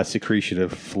no secretion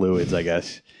of fluids, I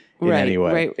guess, in right, any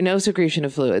way. right. No secretion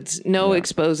of fluids. No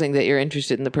exposing that you're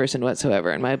interested in the person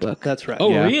whatsoever. In my book, That's right. Oh,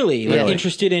 Yeah. really? Like Really.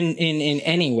 interested in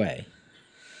any way?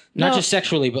 Not No. just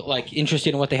sexually, but like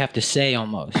interested in what they have to say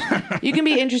almost. you can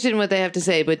be interested in what they have to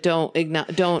say, but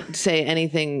don't say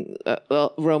anything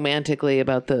romantically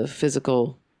about the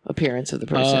physical appearance of the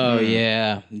person. Oh,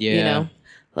 yeah. Yeah. You know,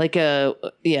 like I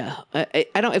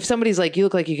don't. If somebody's like, you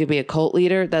look like you could be a cult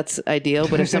leader, that's ideal.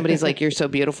 But if somebody's like, you're so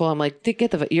beautiful, I'm like,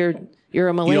 you're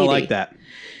a milady. You don't like that?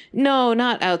 No,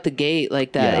 not out the gate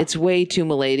like that. Yeah. It's way too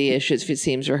milady-ish. It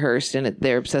seems rehearsed, and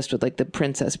they're obsessed with like the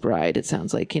Princess Bride. It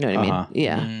sounds like, you know what I mean?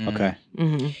 Yeah. Okay.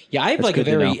 Yeah, I have like a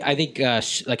good to very, know. I think,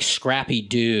 like scrappy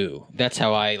do. That's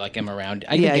how I like am around.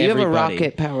 I Yeah, think you have a everybody-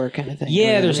 rocket power kind of thing.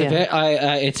 Yeah, there's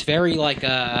it's very like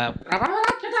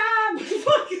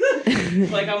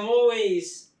like I'm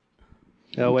always.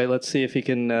 Oh, wait, let's see if he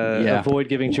can Yeah. avoid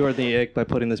giving Jordan the ick by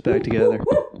putting this back together.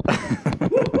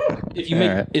 If you make,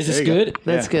 All right. is this There you good?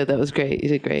 That's good. That was great. You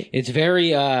did great. It's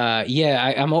very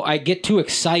I get too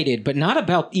excited, but not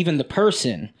about even the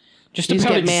person. Just You just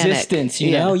about get manic. existence,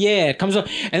 you know? Yeah, it comes up.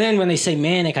 And then when they say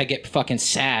manic, I get fucking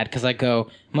sad because I go,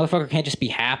 motherfucker can't just be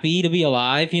happy to be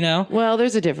alive, you know? Well,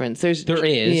 there's a difference. There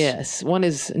is. Yes. One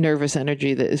is nervous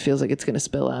energy that feels like it's going to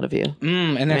spill out of you.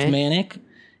 And that's Right. manic.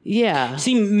 Yeah.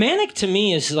 See, manic to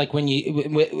me is like when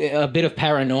a bit of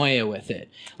paranoia with it.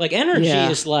 Like energy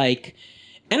is like,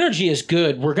 energy is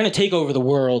good. We're going to take over the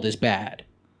world is bad.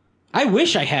 I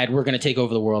wish I had we're going to take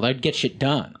over the world. I'd get shit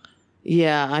done.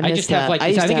 Yeah, I miss I just that. have like, I I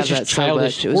used to think have it's that just so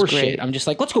childish much. It was horseshit. great. I'm just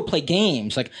like, let's go play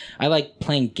games. Like, I like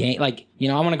playing game. Like, you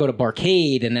know, I want to go to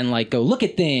Barcade and then like go look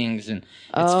at things, and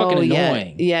it's fucking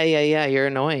annoying. Yeah. You're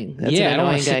annoying. That's Yeah, an I don't annoying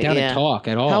want to sit guy. down Yeah. and talk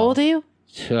at all. How old are you?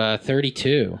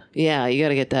 32. Yeah, you got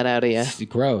to get that out of you. It's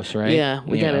gross, right? Yeah,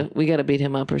 we You know. gotta beat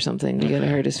him up or something. We gotta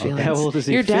hurt his feelings. How old is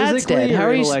he? Your dad's physically dead. How or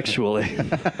are you? intellectually?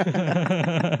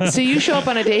 So you show up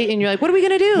on a date and you're like, "What are we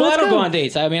gonna do?" Well, Let's I don't go go on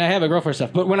dates. I mean, I have a girlfriend and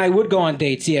stuff, but when I would go on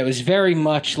dates, yeah, it was very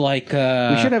much like We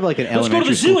should have like an let's go to elementary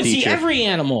the zoo school and see teacher. every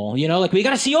animal. You know, like we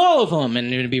got to see all of them, and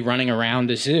you'd be running around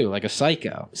the zoo like a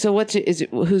psycho. So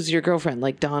who's your girlfriend?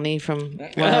 Like Donnie from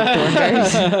Wild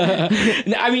Thornberries?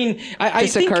 I mean, I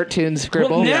Just a think cartoon scribble.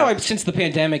 Well, now since the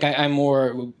pandemic, I'm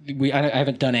more. I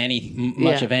haven't done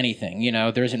much Yeah. of anything. You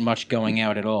know, there isn't much going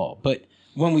out at all. But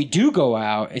when we do go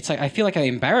out, it's like I feel like I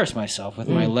embarrass myself with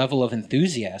my level of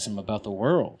enthusiasm about the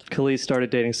world. Khalees started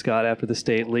dating Scott after the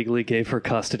state legally gave her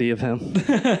custody of him.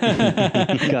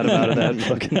 Got him out of that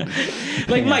fucking...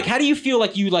 Like Mike, how do you feel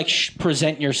like you like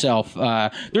present yourself?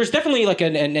 There's definitely like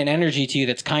an energy to you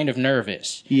that's kind of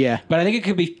nervous. Yeah. But I think it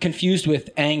could be confused with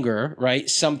anger, right?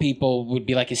 Some people would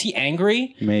be like, "Is he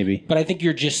angry?" Maybe. But I think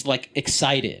you're just like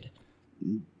excited.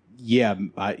 Yeah.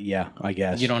 I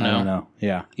guess. You don't I don't know? know.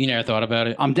 Yeah. You never thought about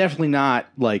it? I'm definitely not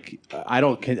like I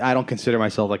don't consider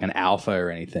myself like an alpha or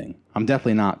anything. I'm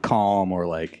definitely not calm or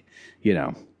like, you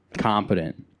know,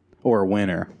 competent or a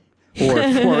winner or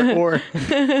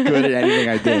good at anything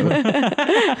I do.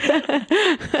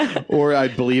 Or I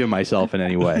believe in myself in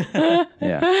any way.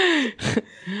 Yeah.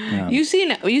 You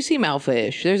seem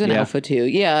alpha-ish. There's an Yeah. alpha too.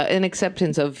 Yeah, an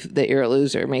acceptance of that you're a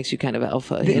loser makes you kind of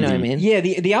alpha. You know what I mean? Yeah,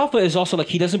 the alpha is also like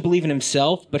he doesn't believe in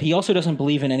himself, but he also doesn't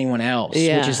believe in anyone else,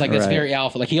 Yeah. which is like that's Right. very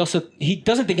alpha. Like he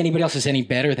doesn't think anybody else is any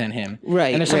better than him.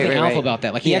 Right, And there's something right, alpha right. about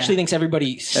that. Like he Yeah. actually thinks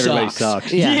everybody sucks. Everybody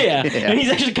sucks. Yeah. Yeah. And he's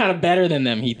actually kind of better than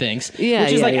them, he thinks. Yeah,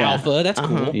 Which is yeah, like yeah. alpha. That's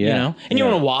cool. You Yeah. know? And you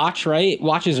Yeah. own a watch, right?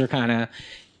 Watches are kind of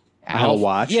I have a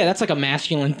watch? Yeah, that's like a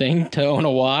masculine thing to own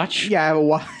a watch. Yeah, I have a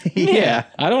watch. Yeah.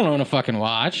 I don't own a fucking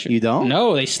watch. You don't?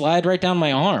 No, they slide right down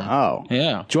my arm. Oh.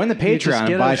 Yeah. Join the just Patreon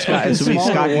get and buy a Scott fucking so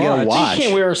smaller Scott can get a watch. watch. You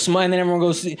can't wear a smile, and then everyone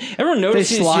goes. Everyone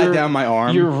notices slide down my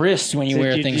arm. your wrist when you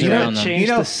wear you- things you around don't them. change- You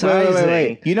know, the sizing.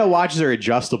 wait. You know watches are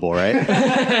adjustable, right?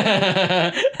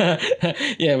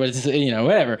 Yeah, but it's, you know,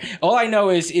 whatever. All I know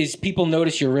is people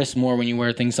notice your wrist more when you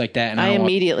wear things like that. And I don't want-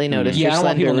 immediately noticed Yeah, your I don't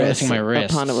want slender people wrist noticing my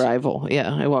wrist. upon arrival.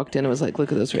 Yeah, I walked walked in and was like,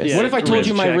 "Look at those wrists." Yeah. What if I told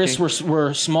you my Wrist wrists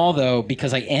were small though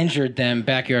because I injured them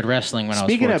backyard wrestling when I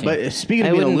was 14? Speaking I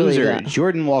of being a wouldn't believe loser, that.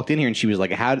 Jordan walked in here and she was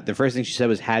like, the first thing she said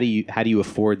was, how do you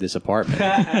afford this apartment?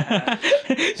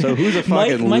 So who's a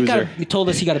fucking Mike loser? told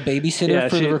us he got a babysitter Yeah,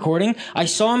 for the recording. I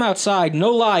saw him outside,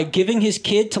 no lie, giving his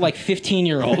kid to like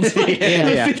 15-year-olds.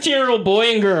 Yeah. 15-year-old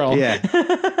boy and girl. Yeah.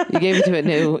 You gave it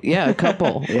to a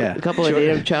couple. Yeah. A couple of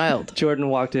native child. Jordan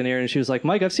walked in here and she was like,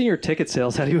 Mike, I've seen your ticket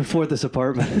sales. How do you afford this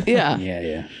apartment? Yeah.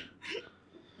 Yeah.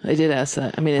 I did ask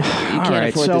that. I mean, you All can't right,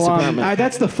 afford so this apartment.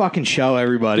 that's the fucking show,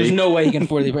 everybody. There's no way he can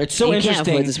afford the apartment. It's so You can't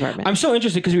interesting. afford this apartment. I'm so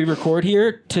interested because we record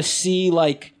here to see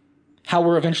like how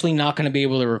we're eventually not going to be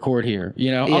able to record here.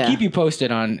 You know, Yeah. I'll keep you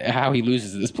posted on how he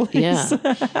loses this place. Yeah.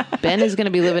 Ben is going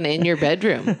to be living in your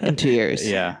bedroom in 2 years.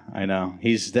 Yeah, I know.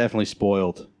 He's definitely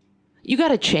spoiled. You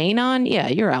got a chain on? Yeah,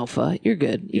 you're alpha. You're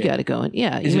good. You got it going.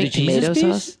 Yeah. Is you it make a Jesus tomato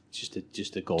piece? sauce?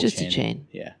 Just a gold Just chain. a chain.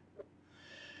 Yeah.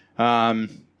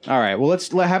 All right. Well,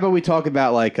 how about we talk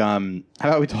about like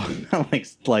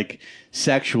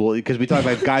sexual, because we talk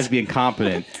about guys being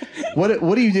competent. What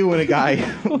do you do when a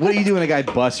guy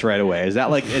busts right away? Is that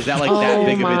like that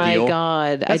big of a deal? Oh my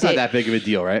God. That's not that big of a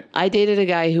deal, right? I dated a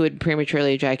guy who would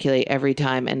prematurely ejaculate every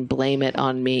time and blame it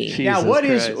on me. Now, what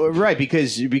is Christ. right?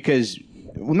 Because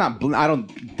I don't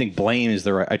think blame is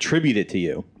the right. Attribute it to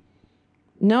you.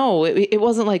 No, it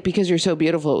wasn't like because you're so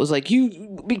beautiful. It was like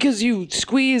because you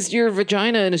squeezed your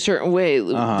vagina in a certain way,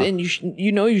 and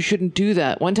you shouldn't do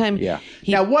that. One time, Yeah.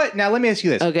 Now let me ask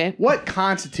you this. Okay. What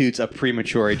constitutes a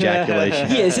premature ejaculation?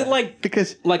 Yeah, is it like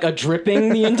Because like a dripping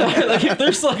the entire like if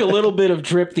there's like a little bit of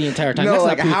drip the entire time? no, that's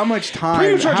like not how much time?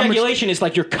 premature how much- ejaculation is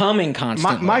like you're coming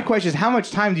constantly. my question is, how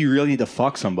much time do you really need to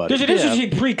fuck somebody? There's a difference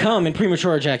between pre-cum and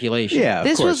premature ejaculation. Yeah, of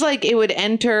this course. was like it would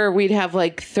enter. We'd have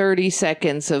like 30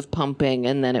 seconds of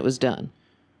pumping, and then it was done.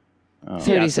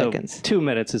 30 Yeah, so seconds. 2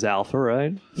 minutes is alpha,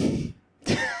 right?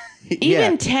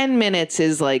 Even 10 minutes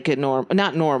is like a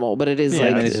not normal, but it is Yeah,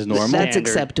 like minutes is normal. That's Standard.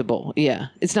 acceptable. Yeah,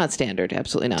 it's not standard,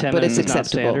 absolutely not, 10 but it's minutes is not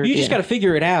acceptable. standard? You just Yeah. got to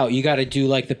figure it out. You got to do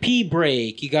like the pee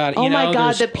break. You got Oh my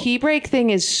God, there's- the pee break thing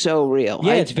is so real.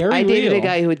 Yeah, it's very I dated real. a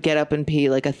guy who would get up and pee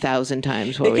like 1,000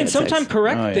 times while It we can had sex. sometimes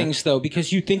correct Oh, yeah. things though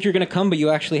because you think you're going to come, but you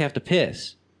actually have to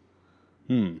piss.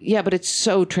 Yeah, but it's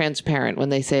so transparent when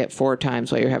they say it 4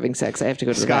 times while you're having sex. I have to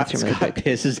go to the bathroom really Scott quick.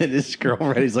 pisses in his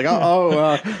girlfriend. He's like, I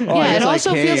Yeah, guess it I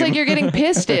also feels came. like you're getting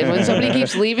pissed in when somebody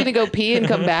keeps leaving to go pee and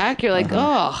come back. You're like,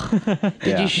 oh, did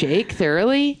Yeah. you shake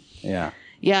thoroughly? Yeah.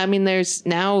 Yeah, I mean, there's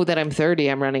now that I'm 30,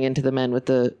 I'm running into the men with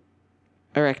the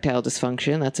erectile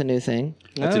dysfunction. That's a new thing.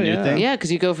 That's a new yeah. thing. Yeah,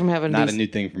 because you go from having Not a these, new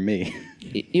thing for me.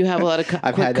 you have a lot of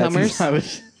I've quick had that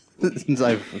comers. since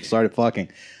I've started fucking.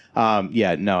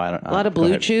 Yeah, no, I don't. A lot of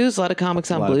blue chews. A lot of comics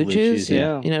on lot of blue blue chews. chews,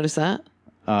 yeah. You notice that?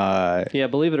 Yeah,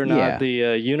 believe it or not, Yeah.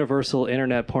 the universal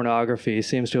internet pornography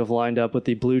seems to have lined up with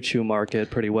the blue chew market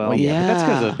pretty well.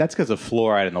 Yeah. That's because of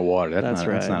fluoride in the water. That's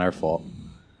right. That's not our fault.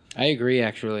 I agree,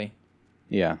 actually.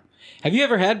 Yeah. Have you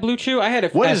ever had blue chew? I had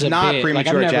it. What as is a not bit.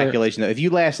 premature Like, I've never- ejaculation though? If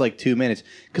you last like 2 minutes,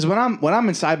 because when I'm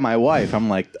inside my wife, I'm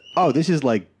like, oh, this is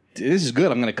good.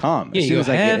 I'm gonna come Yeah, as soon as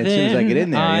I get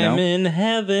in there. I'm You know. in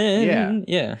heaven. Yeah.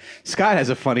 Yeah. Scott has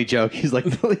a funny joke. He's like,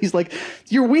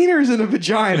 your wiener's in a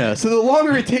vagina, so the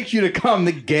longer it takes you to come,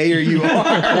 the gayer you are.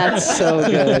 That's so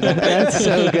good. That's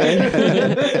so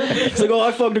good. It's like, oh,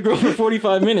 I fucked a girl for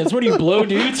 45 minutes. What do you blow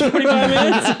dudes? 45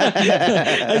 minutes?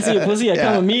 I see a pussy, I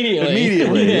come immediately.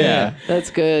 Immediately, yeah. That's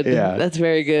good. Yeah. That's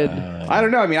very good. I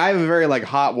don't know. I mean, I have a very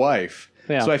hot wife,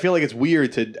 Yeah. so I feel like it's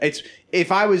weird to.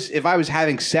 If I was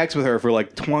having sex with her for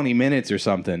like 20 minutes or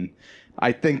something,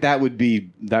 I think that would be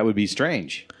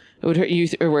strange. It would hurt you,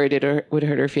 or would it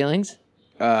hurt her feelings?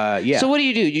 Yeah. So what do?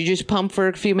 You just pump for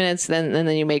a few minutes, then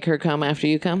you make her come after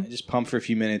you come? just pump for a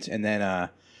few minutes, and then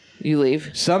You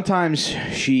leave? sometimes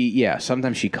she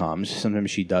comes,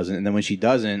 sometimes she doesn't, and then when she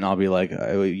doesn't, I'll be like,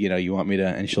 you want me to,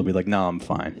 and she'll be like, no, I'm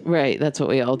fine. Right, that's what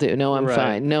we all do. No, I'm Right.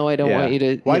 fine. No, I don't Yeah. want you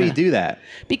to. Why do you know. do that?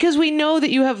 Because we know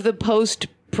that you have the post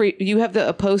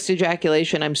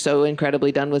ejaculation. I'm so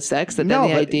incredibly done with sex that No, then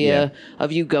the but- idea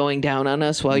of you going down on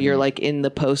us while you're like in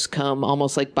the post cum,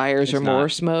 almost like buyer's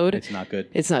remorse mode. It's not good.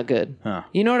 It's not good. Huh.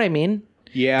 You know what I mean?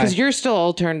 Yeah. Because you're still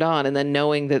all turned on, and then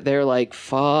knowing that they're like,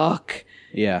 fuck,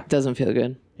 Yeah. doesn't feel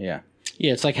good. Yeah.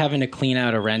 Yeah, it's like having to clean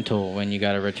out a rental when you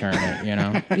got to return it, you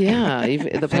know? Yeah,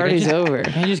 the party's over.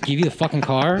 Can I just give you the fucking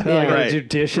car? I gotta Right. do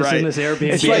dishes Right. in this Airbnb.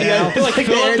 It's like, now. They like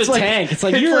fill up the tank. It's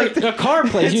like you're like- a car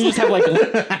place. You just have like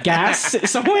gas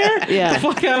somewhere. Yeah. The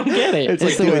fuck, I don't get it. It's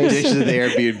like the doing worst. dishes at the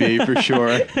Airbnb for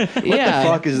sure. Yeah.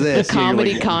 Fuck is this? The Yeah, you're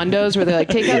comedy like- condos where they're like,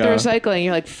 take out the Yeah. recycling.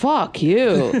 You're like, fuck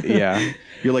you. Yeah.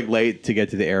 You're like late to get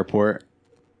to the airport.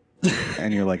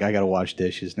 and you're like, I gotta wash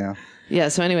dishes now. Yeah.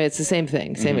 So anyway, it's the same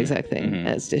thing, same exact thing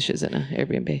as dishes in an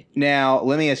Airbnb. Now,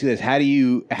 let me ask you this: how do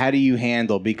you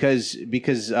handle because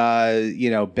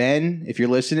Ben, if you're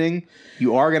listening,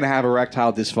 you are gonna have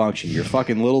erectile dysfunction. Your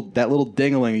fucking little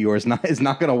dingling of yours is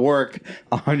not gonna work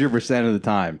 100% of the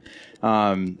time.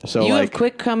 So You like, have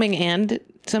quick coming and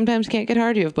sometimes can't get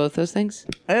hard. You have both those things.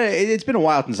 it's been a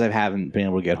while since I haven't been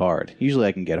able to get hard. Usually,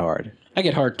 I can get hard. I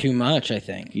get hard too much, I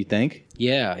think. You think?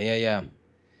 Yeah.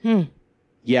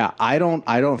 Yeah, I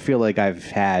don't feel like I've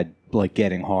had like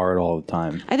getting hard all the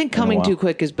time. I think coming too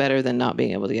quick is better than not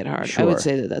being able to get hard. I would Sure.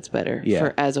 say that's better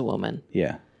for as a woman.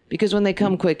 Yeah. Because when they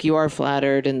come quick, you are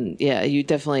flattered, and you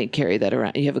definitely carry that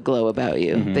around. You have a glow about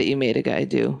you that you made a guy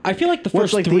do. I feel like the What's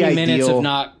first like the 3 minutes ideal- of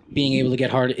not being able to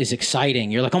get hard is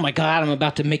exciting. You're like, oh my God, I'm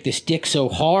about to make this dick so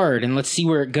hard, and let's see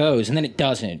where it goes. And then it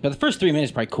doesn't. But the first 3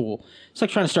 minutes is probably cool. It's like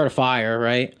trying to start a fire,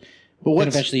 right? But Then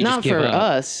eventually you Not just give for up.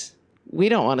 us. We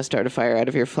don't want to start a fire out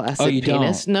of your flaccid you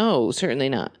penis. don't? No, certainly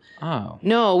not. Oh.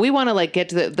 No, we want to like get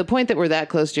to the point that we're that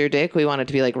close to your dick. We want it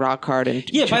to be like rock hard and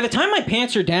Yeah, by the time my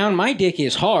pants are down, my dick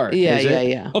is hard.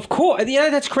 yeah. Of course. Yeah,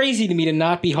 that's crazy to me to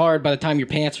not be hard by the time your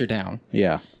pants are down.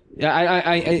 Yeah.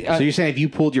 Yeah, So you're saying if you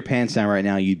pulled your pants down right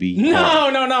now, you'd be No.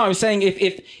 I'm saying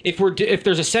if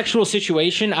there's a sexual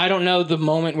situation, I don't know the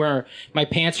moment where my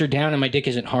pants are down and my dick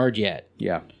isn't hard yet.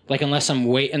 Yeah. Like unless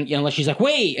she's like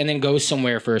wait, and then goes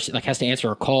somewhere first, like has to answer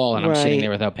a call, and I'm sitting Right.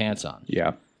 there without pants on.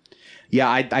 Yeah. Yeah,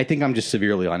 I think I'm just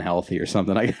severely unhealthy or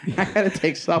something. I gotta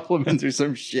take supplements or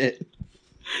some shit.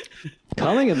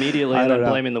 Coming immediately I and don't then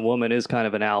know. blaming the woman is kind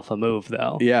of an alpha move,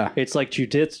 though. Yeah. It's like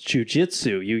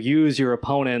jujitsu. You use your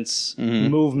opponent's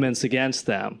movements against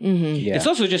them. Yeah. It's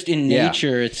also just in Yeah.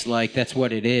 nature. It's like that's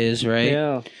what it is, right?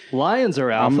 Yeah. Lions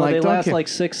are alpha. like, They don't last get- like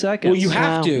 6 seconds. Well, you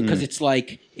have Wow. to because it's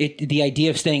like the idea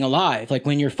of staying alive. Like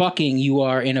when you're fucking, you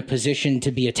are in a position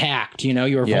to be attacked. You know,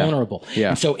 you're Yeah. vulnerable. Yeah.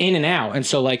 And so in and out, and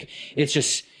so like it's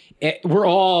just we're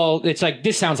all. It's like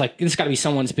this sounds like this got to be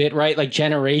someone's bit, right? Like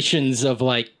generations of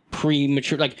like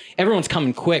premature, like everyone's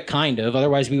coming quick, kind of.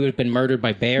 Otherwise, we would have been murdered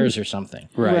by bears or something.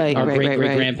 Right, Our right, great right, great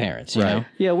right. grandparents. You know?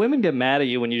 Yeah, women get mad at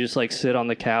you when you just like sit on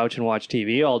the couch and watch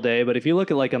TV all day. But if you look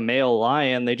at like a male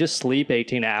lion, they just sleep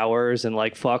 18 hours and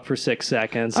like fuck for 6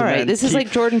 seconds. All and right, then this is keep-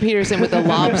 like Jordan Peterson with the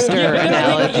lobster But then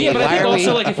analogy. I Why think are we?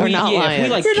 also like if we're we, not if lions. we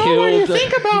like You know, when you killed.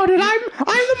 think about it, I'm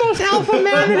the most alpha man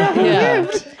that ever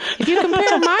lived. If you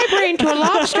compare my brain to a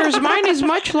lobster's, mine is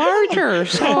much larger.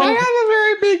 So I have a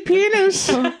very big penis.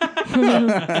 I'm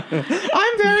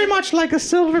very much like a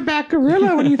silverback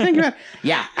gorilla when you think about it.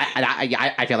 Yeah,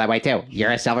 I feel that way too.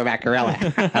 You're a silverback gorilla.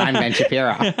 I'm Ben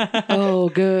Shapiro. oh,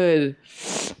 good.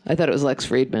 I thought it was Lex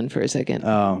Friedman for a second.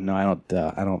 Oh no, I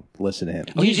don't listen to him.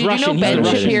 Oh, he's Did you Russian. know He's Ben the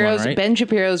Russian Shapiro's one, right? Ben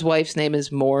Shapiro's wife's name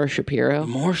is More Shapiro?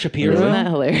 More Shapiro. Isn't that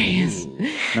hilarious? No,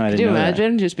 I didn't Could you know that.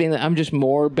 imagine just being I'm just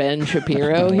more Ben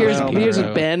Shapiro? Here's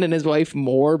Ben and his wife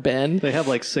More Ben. They have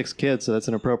like 6 kids, so that's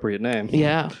an appropriate name.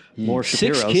 Yeah. More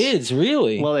Shapiros. 6 kids,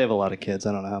 really? Well, they have a lot of kids.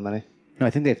 I don't know how many. No, I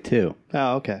think they have 2.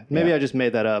 Oh, okay. Maybe I just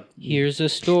made that up. Here's a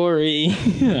story.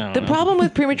 The problem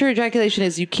with premature ejaculation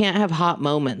is you can't have hot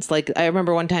moments. Like I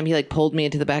remember one time he like pulled me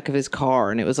into the back of his car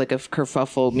and it was like a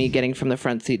kerfuffle, me getting from the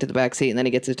front seat to the back seat, and then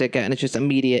he gets his dick out and it's just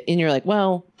immediate. And you're like,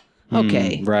 well,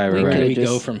 okay, right, We right. Where do could've we go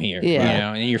just- from here? Yeah. You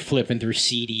know, and you're flipping through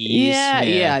CDs. Yeah,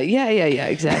 exactly.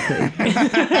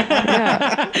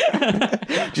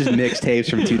 yeah. Just mixtapes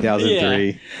from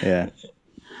 2003. Yeah.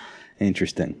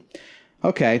 Interesting.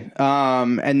 Okay.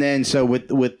 And then so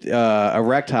with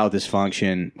erectile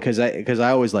dysfunction, because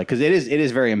I always like, because it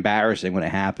is very embarrassing when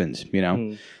it happens, you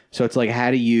know. So it's like,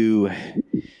 how do you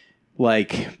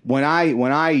like when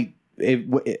I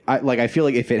feel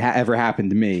like if it ever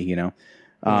happened to me, you know,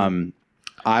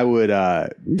 I would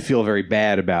feel very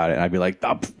bad about it. I'd be like,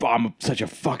 I'm such a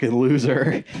fucking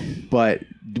loser. But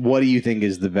what do you think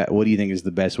is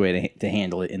the best way to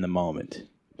handle it in the moment?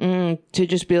 To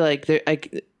just be like,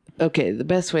 okay, the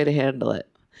best way to handle it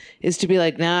is to be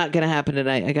like, not gonna happen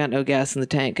tonight. I got no gas in the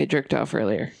tank. I jerked off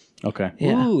earlier. Okay.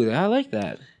 Yeah. Ooh, I like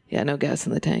that. Yeah, no gas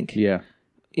in the tank. Yeah.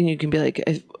 And you can be like,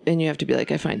 and you have to be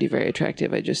like, I find you very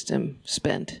attractive. I just am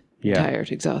spent,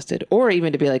 tired, exhausted. Or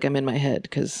even to be like, I'm in my head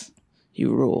because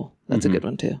you rule. That's a good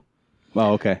one too.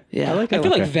 Oh, okay. Yeah. I feel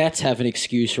like vets have an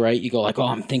excuse, right? You go like, "Oh,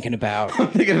 I'm thinking about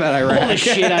Thinking about all the Iraq.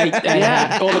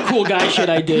 shit all the cool guy shit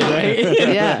I did, right?"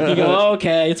 Yeah. You go, oh,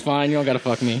 "Okay, it's fine. You don't gotta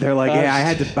fuck me." They're like, yeah, I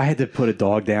had to put a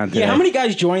dog down today. Yeah, how many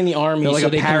guys join the army They're like so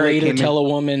a they can parrot later came in- tell a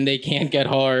woman they can't get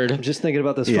hard? I'm just thinking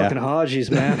about this Yeah. fucking Hodges,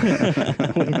 man.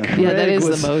 Yeah, that is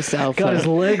was- the most alpha. Got his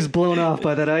legs blown off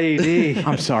by that IED.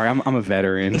 I'm sorry, I'm a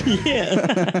veteran.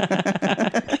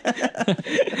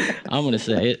 I'm gonna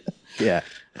say it. Yeah.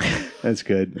 That's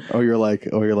good. Or you're like,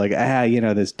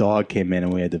 this dog came in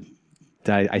and we had to.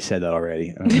 I said that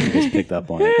already. I don't know if you guys picked up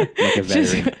on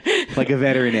it. Like a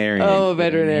veterinarian. Oh, a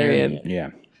veterinarian.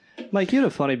 Yeah. Mike, you had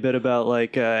a funny bit about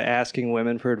like asking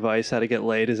women for advice how to get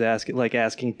laid is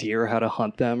asking deer how to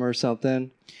hunt them or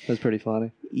something. That's pretty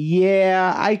funny.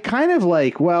 Yeah, I kind of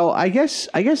I guess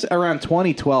around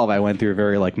 2012 I went through a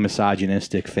very like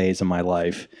misogynistic phase of my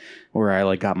life where I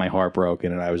like got my heart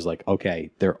broken and I was like,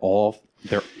 okay,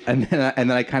 and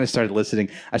then I kind of started listening.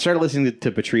 I started listening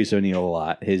to Patrice O'Neill a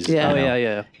lot. His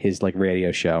his like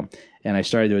radio show. And I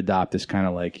started to adopt this kind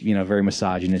of like, very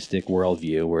misogynistic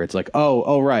worldview where it's like,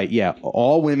 oh, right, yeah,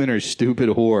 all women are stupid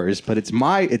whores, but it's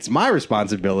my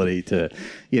responsibility to,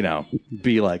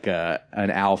 be like an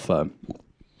alpha.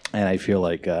 And I feel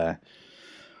like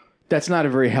that's not a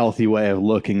very healthy way of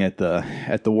looking at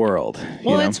the world.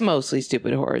 Well, it's mostly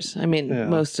stupid whores. I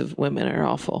mean, most of women are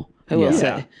awful. I will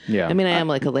say. Yeah. I mean, I am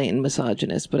like a latent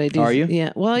misogynist, but I do. Are you?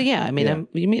 Yeah. Well, yeah. I mean,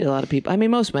 you meet a lot of people. I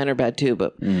mean, most men are bad too,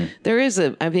 but there is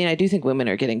I do think women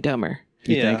are getting dumber.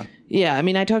 You think? Yeah. I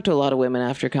mean, I talk to a lot of women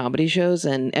after comedy shows,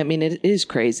 and I mean, it is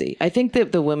crazy. I think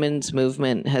that the women's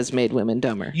movement has made women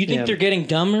dumber. You think they're getting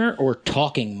dumber or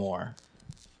talking more?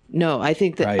 No, I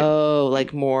think that,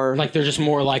 like more. Like they're just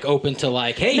more like open to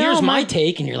like, hey, here's my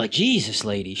take. And you're like, Jesus,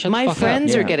 lady, shut the fuck up. My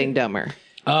friends are getting dumber.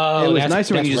 Oh, it was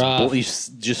nicer when you you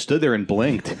just stood there and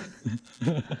blinked.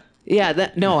 Yeah,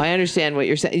 I understand what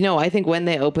you're saying. No, I think when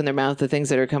they open their mouth, the things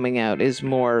that are coming out is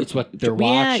more. It's what they're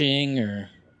watching, or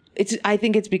I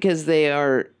think it's because they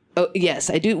are. Oh,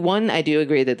 yes, I do. One, I do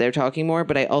agree that they're talking more,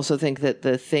 but I also think that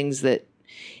the things that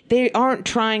they aren't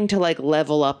trying to like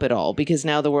level up at all because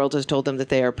now the world has told them that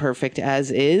they are perfect as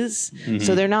is. Mm-hmm.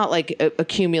 So they're not like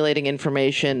accumulating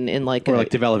information in like or like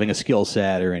developing a skill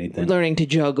set or anything. Learning to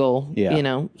juggle,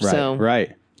 Right. So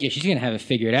right. Yeah, she's gonna have it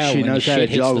figured out. She when knows the how to shit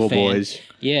hits juggle, the fan. boys.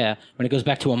 Yeah, when it goes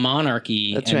back to a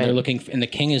monarchy, That's and right. they're looking, and the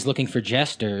king is looking for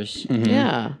jesters. Mm-hmm.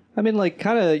 Yeah. I mean, like,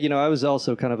 kind of, I was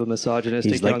also kind of a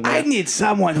misogynistic He's young like, man. I need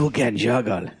someone who can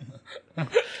juggle.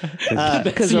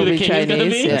 Because they'll be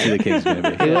Chinese. That's who the king's going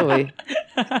to be. Will we?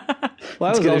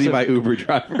 Well, It's going to be my Uber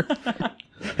driver.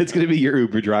 It's going to be your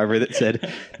Uber driver that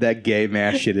said that gay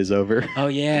mass shit is over. Oh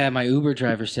yeah, my Uber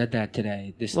driver said that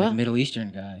today. This like What? Middle Eastern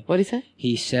guy. What did he say?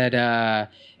 He said, I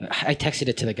texted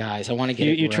it to the guys. I want to get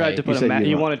it You right. tried to put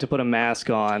You wanted to put a mask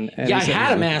on. And Yeah, I he said-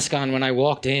 had a mask on when I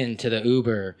walked into the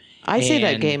Uber. I say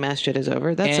that and- gay mass shit is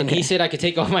over. That's and okay. he said I could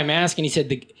take off my mask, and he said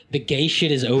the gay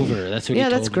shit is over. That's what he Yeah,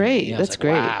 told that's me. great. Yeah, I was That's like,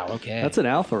 great. Wow, okay. That's an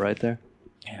alpha right there.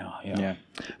 Yeah.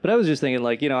 But I was just thinking,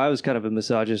 like, I was kind of a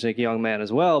misogynistic young man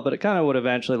as well, but it kind of would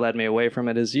eventually led me away from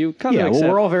it as you kind of accept.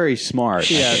 Well, we're all very smart.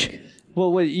 Yeah.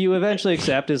 Well, what you eventually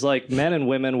accept is like men and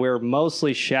women, we're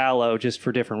mostly shallow just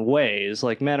for different ways.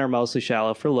 Like men are mostly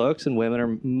shallow for looks and women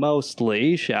are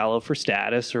mostly shallow for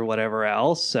status or whatever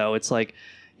else. So it's like,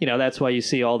 that's why you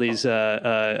see all these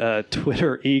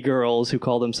Twitter e-girls who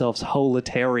call themselves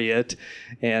holetariat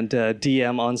and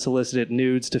DM unsolicited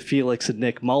nudes to Felix and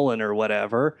Nick Mullen or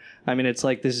whatever. I mean, it's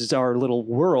like this is our little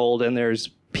world and there's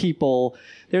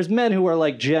men who are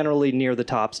like generally near the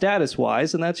top status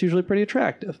wise, and that's usually pretty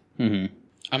attractive. Mm-hmm.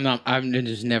 I'm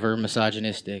just never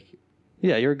misogynistic.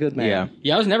 Yeah, you're a good man.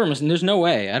 Yeah, I was never there's no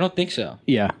way. I don't think so.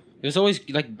 Yeah. It was always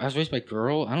like I was raised by a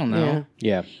girl. I don't know.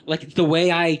 Yeah. Like the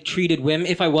way I treated women.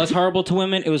 If I was horrible to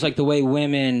women, it was like the way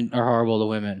women are horrible to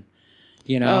women.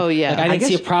 Oh, yeah. Like I didn't I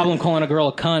see a guess- problem calling a girl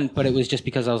a cunt, but it was just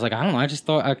because I was like, I don't know. I just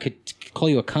thought I could call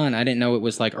you a cunt. I didn't know it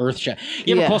was like earth shattering.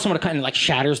 You ever Yeah. call someone a cunt and it like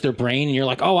shatters their brain, and you're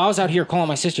like, oh, I was out here calling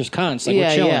my sisters cunts. Like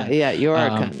we're chilling. Yeah, you are a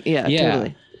cunt. Yeah,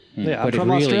 totally. Yeah, I'm But it from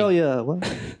really- Australia.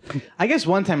 What? I guess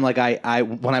one time, like I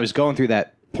when I was going through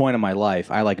that point of my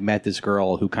life, I like met this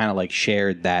girl who kind of like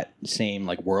shared that same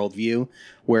like worldview,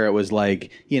 where it was like,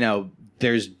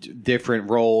 there's different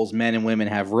roles. Men and women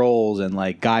have roles, and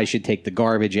like guys should take the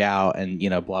garbage out, and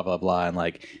blah blah blah, and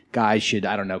like guys should,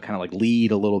 I don't know, kind of like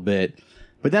lead a little bit.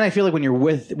 But then I feel like when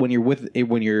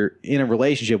you're in a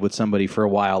relationship with somebody for a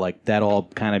while, like that all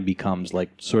kind of becomes like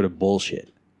sort of bullshit.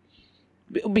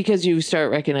 Because you start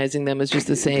recognizing them as just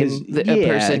the same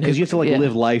person. Because you have to like yeah.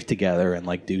 live life together and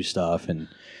like do stuff and.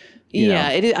 Yeah,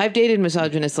 it is, I've dated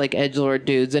misogynists like edgelord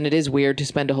dudes, and it is weird to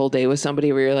spend a whole day with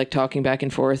somebody where you're like talking back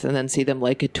and forth, and then see them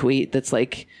like a tweet that's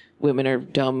like women are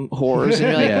dumb whores, and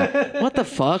you're like, what the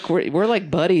fuck? We're like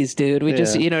buddies, dude. We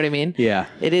just, you know what I mean? Yeah.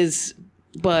 It is,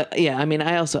 but yeah, I mean,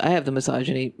 I have the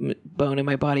misogyny bone in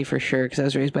my body for sure because I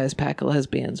was raised by this pack of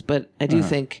lesbians, but I do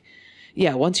think.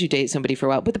 Yeah, once you date somebody for a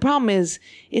while. But the problem is,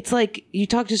 it's like you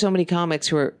talk to so many comics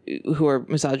who are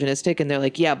misogynistic, and they're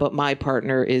like, yeah, but my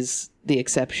partner is the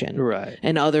exception. Right.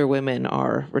 And other women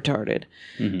are retarded.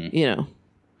 Mm-hmm.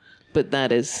 But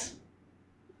that is...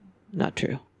 not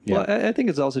true. Well, I think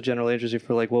it's also generally interesting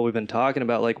for like what we've been talking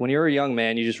about. Like when you're a young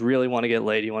man, you just really want to get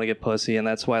laid, you want to get pussy, and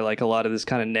that's why like a lot of this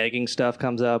kind of nagging stuff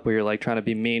comes up where you're like trying to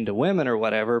be mean to women or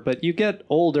whatever. But you get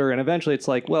older, and eventually it's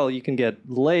like, well, you can get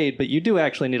laid, but you do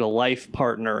actually need a life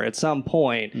partner at some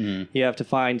point. You have to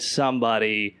find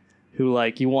somebody who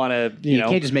like you want to, you know.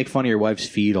 can't just make fun of your wife's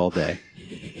feet all day.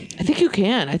 I think you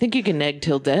can. I think you can neg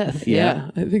till death.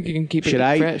 Yeah. I think you can keep Should it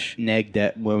I fresh. neg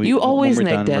Deb when You always when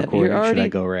we're neg done Deb. recording? You're already- Should I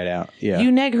go right out? Yeah.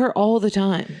 You neg her all the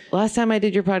time. Last time I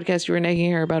did your podcast, you were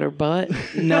negging her about her butt.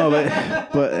 No,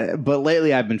 but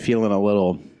lately I've been feeling a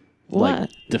little like What?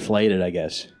 deflated, I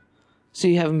guess. So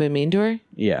you haven't been mean to her?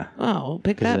 Yeah. Oh,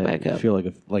 pick that back I up. feel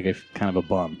like a kind of a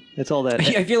bum. It's all that.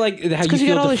 I feel like how you 'cause you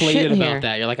got feel all this shit deflated in about here.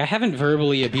 that. You're like, I haven't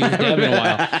verbally abused Deb in a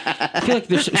while. I feel like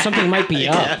there's something might be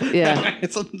up. Yeah.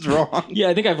 Something's wrong. Yeah,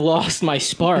 I think I've lost my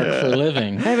spark for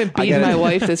living. I haven't beaten my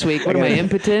wife this week. What am I,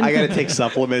 impotent? I gotta take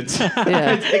supplements.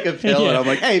 I take a pill and I'm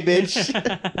like, hey, bitch.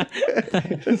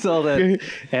 It's all that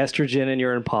estrogen in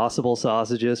your Impossible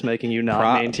sausages making you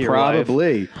not mean to your wife.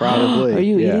 Probably. Are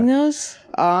you yeah. eating those?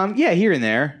 Yeah, here and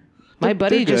there. My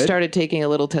buddy they're just good. started taking a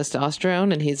little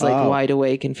testosterone, and he's like wide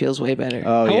awake and feels way better.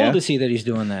 Oh, How yeah. old is he that he's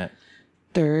doing that?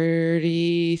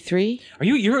 33. Are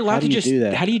you're allowed How to do you just do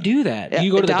that? How do you do that? Do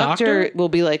you go to the doctor? Will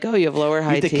be like, oh, you have lower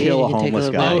high have to T. kill and a you can take homeless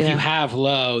little guy. Oh, bit. if Yeah. you have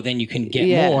low, then you can get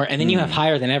Yeah. more, and then you have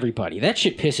higher than everybody. That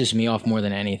shit pisses me off more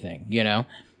than anything, you know?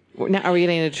 Now, are we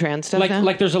getting into trans stuff now?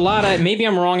 Like there's a lot of, maybe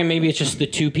I'm wrong and maybe it's just the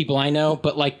two people I know,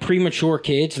 but like premature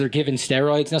kids, they're given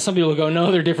steroids. Now some people will go,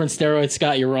 no, they're different steroids,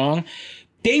 Scott, you're wrong.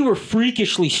 They were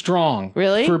freakishly strong.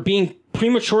 Really? For being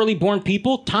prematurely born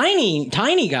people, tiny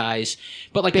guys,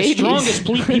 but like Babies. the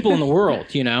strongest people in the world,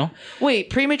 you know? Wait,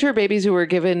 premature babies who were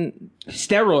given...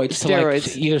 Steroids to Steroids.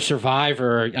 like either survive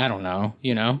or, I don't know,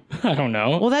 you know? I don't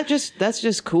know. Well, that's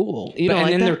just cool. You But, don't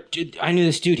like and then that? I knew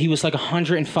this dude. He was like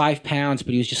 105 pounds,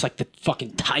 but he was just like the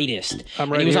fucking tightest.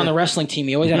 And right he was on here. the wrestling team.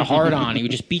 He always had a hard on. He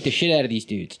would just beat the shit out of these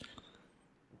dudes.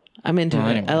 I'm into it.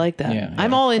 anyway. I like that. Yeah,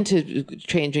 I'm all into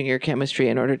changing your chemistry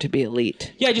in order to be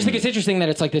elite. Yeah, I just think it's interesting that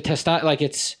it's like the like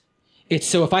it's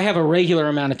so if I have a regular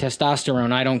amount of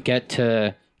testosterone, I don't get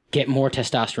to get more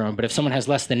testosterone. But if someone has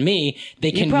less than me, they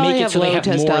You can probably make it have so low they have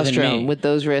more than testosterone me. with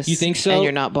those risks. You think so? And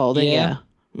you're not balding. Yeah.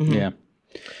 Yeah. Yeah.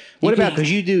 What about,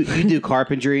 because you do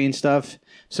carpentry and stuff,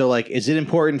 so like, is it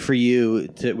important for you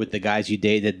to, with the guys you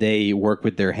date, that they work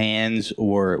with their hands,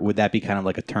 or would that be kind of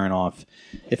like a turn off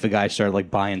if a guy started like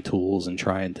buying tools and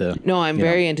trying to? No, I'm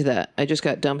very into that. I just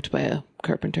got dumped by a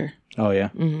carpenter. Oh yeah.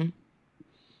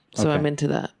 So Okay. I'm into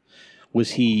that.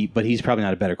 Was he? But he's probably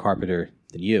not a better carpenter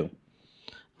than you.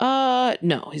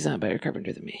 No, he's not a better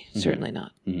carpenter than me. Certainly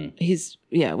not. He's,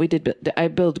 I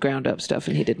build ground up stuff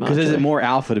and he did Because is modular. it more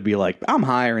alpha to be like, I'm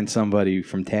hiring somebody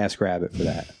from TaskRabbit for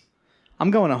that? I'm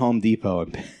going to Home Depot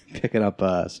and picking up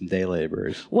some day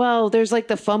laborers. Well, there's like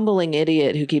the fumbling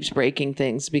idiot who keeps breaking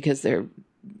things because they're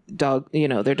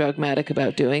they're dogmatic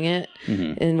about doing it.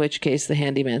 In which case, the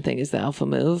handyman thing is the alpha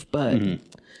move. But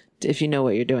if you know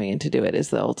what you're doing and to do it is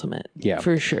the ultimate. Yeah,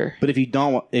 for sure. But if you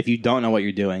don't know what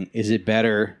you're doing, is it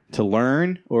better to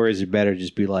learn, or is it better to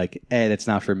just be like, hey, that's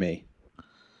not for me?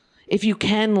 If you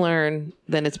can learn,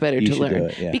 then it's better You to should learn. do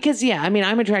it, yeah. Because I mean,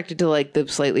 I'm attracted to like the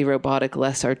slightly robotic,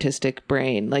 less artistic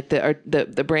brain, like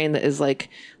the brain that is like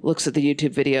looks at the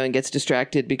YouTube video and gets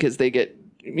distracted because they get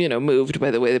moved by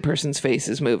the way the person's face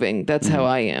is moving. That's how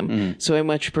I am. So I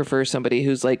much prefer somebody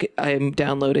who's like, I'm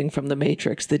downloading from the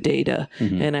Matrix the data,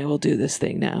 and I will do this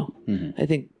thing now. I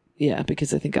think,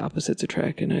 because I think opposites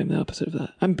attract, and I'm the opposite of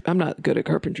that. I'm not good at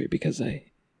carpentry because I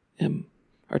am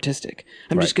artistic.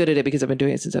 I'm just good at it because I've been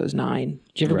doing it since I was 9.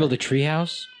 Did you ever build a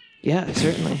treehouse? Yeah,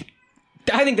 certainly.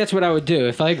 I think that's what I would do.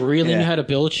 If I really knew how to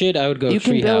build shit, I would go You treehouse.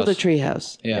 can build a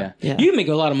treehouse. Yeah. Yeah. You can make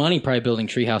a lot of money probably building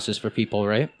tree houses for people,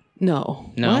 right?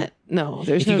 No. No? What? No.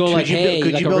 There's If you no go like, tree- hey,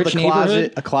 Could like you a build rich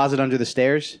neighborhood? a closet under the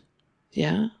stairs?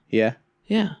 Yeah. Yeah.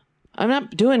 Yeah. I'm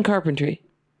not doing carpentry.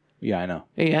 Yeah, I know.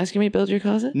 Are you asking me to build your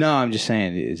closet? No, I'm just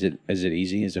saying, is it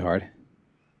easy? Is it hard?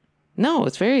 No,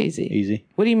 it's very easy. Easy.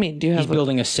 What do you mean? Do you He's have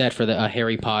building a set for the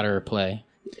Harry Potter play.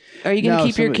 Are you going to No,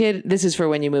 keep your somebody- kid? This is for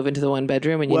when you move into the one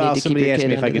bedroom and you Well, need to keep somebody your asked kid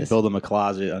me if I under could this. build him a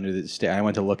closet under the stair. I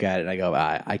went to look at it and I go,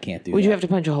 I can't do Would that. you have to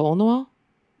punch a hole in the wall?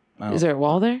 don't- Is there a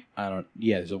wall there? I don't.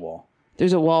 Yeah, there's a wall.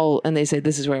 There's a wall, and they say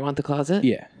this is where I want the closet.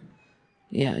 Yeah,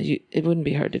 Yeah. It wouldn't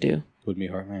be hard to do. would be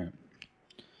hard, man.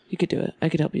 You could do it. I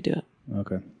could help you do it.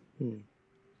 Okay.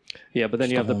 Yeah, but then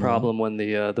you have the problem when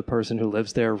the person who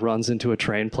lives there runs into a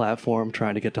train platform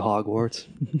trying to get to Hogwarts.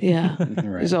 Yeah.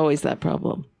 There's always that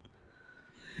problem.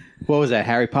 What was that?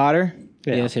 Harry Potter?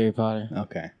 Yeah, it's Harry Potter.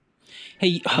 Okay.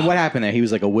 Hey, And what happened there? He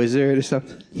was like a wizard or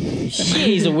something?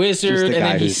 he's a wizard, Just a and guy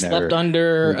then he who's slept never-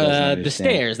 under who doesn't the understand.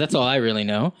 stairs. That's all I really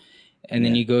know. And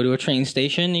then you go to a train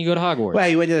station and you go to Hogwarts. Wow,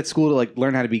 you went to that school to like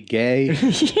learn how to be gay?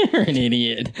 You're an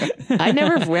idiot. I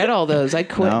never read all those. I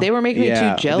quit. No? They were making me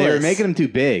Yeah, too jealous. They were making them too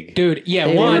big. Dude, yeah,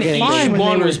 They one, were getting each fine when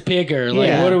one they was were- bigger. Like,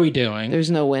 Yeah. what are we doing?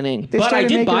 There's no winning. They But I started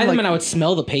did making buy them like- and I would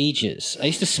smell the pages. I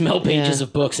used to smell pages Yeah.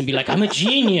 of books and be like, I'm a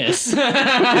genius. I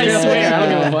swear, I don't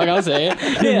give a fuck. I'll say it.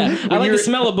 Yeah, I like you the were-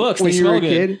 smell of books. when They you were smell a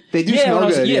good. kid, they do yeah, smell when I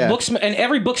was, good, yeah. books, and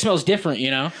every book smells different,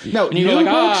 you know? No, and you go new like,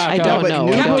 books? ah, I God. don't but know.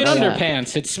 new Captain books-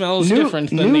 Underpants. It smells New, different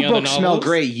than new the other books novels. smell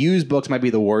great. Used books might be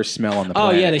the worst smell on the Oh,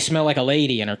 planet. yeah, they smell like a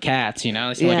lady and her cats, you know?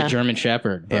 They smell like Yeah. a German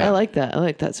shepherd. Yeah. I like that. I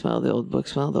like that smell. The old book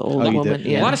smell. The old Oh, you woman. did?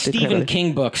 Yeah, A lot of the Stephen credit.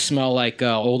 King books smell like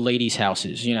old ladies'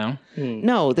 houses, you know?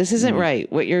 No, this isn't right.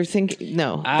 What you're thinking?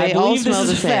 No, I they all believe this smell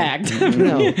is the a same. fact.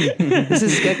 No, this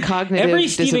is a cognitive Every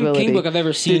Stephen disability. King book I've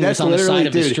ever seen Dude, was that's on the literally side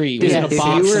of the dude, street. It dude, was in a if you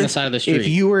box were- on the side of the street.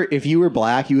 If you were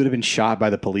black, you would have been shot by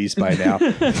the police by now.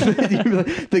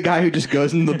 The guy who just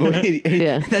goes in the book.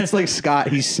 Yeah. That's like Scott.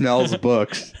 He smells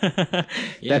books. Yeah,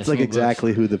 That's I like smell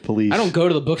exactly who the police. I don't go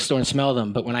to the bookstore and smell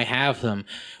them, but when I have them,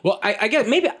 well, I guess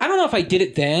maybe I don't know if I did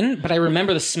it then, but I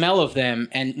remember the smell of them,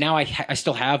 and now I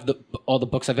still have all the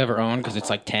books I've ever owned because it's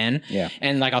like 10. Yeah.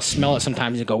 And like I'll smell it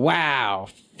sometimes and go, wow,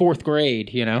 4th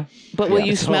grade, you know? But will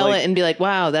you So, smell like- it and be like,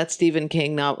 "Wow, that's Stephen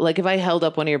King"? Not like if I held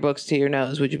up one of your books to your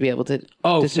nose, would you be able to?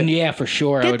 Oh, discern- yeah, for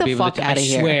sure. I Get would the be able fuck to. outta I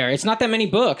here. swear, it's not that many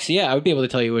books. Yeah, I would be able to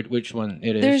tell you which one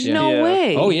it is. There's yeah. no Yeah.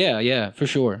 way. Oh yeah, for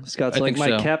sure. Scott's I like,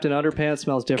 think my so. Captain Underpants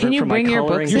smells different Can you from my bring your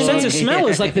coloring books Your in? book. sense of smell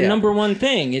is like the Yeah. number one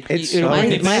thing. It's it'll so- bring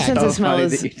My, it my back. sense So of smell funny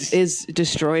is, that you just- is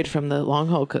destroyed from the long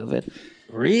haul COVID.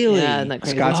 Really? Yeah, isn't that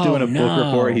crazy? Scott's doing a book no.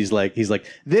 report. He's like,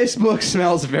 this book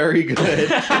smells very good.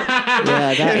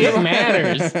 Yeah, that, It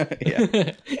matters.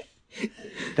 Yeah.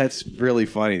 That's really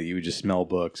funny that you would just smell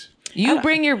books. you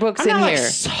bring your books I'm in not like here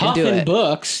and do huffing it.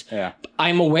 books. Yeah.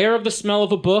 I'm aware of the smell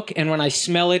of a book, and when I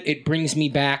smell it, it brings me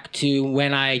back to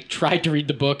when I tried to read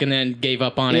the book and then gave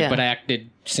up on Yeah. it, but I acted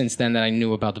since then that I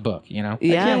knew about the book, you know?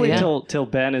 Yeah, I can't wait yeah. till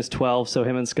Ben is 12 so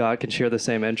him and Scott can share the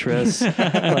same interests.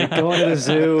 Like going to the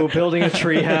zoo, building a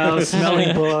treehouse,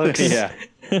 smelling books. Yeah.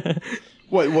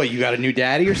 What, you got a new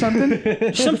daddy or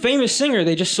something? Some famous singer,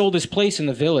 they just sold his place in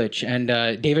the Village, and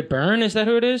David Byrne, is that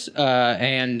who it is?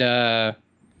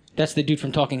 That's the dude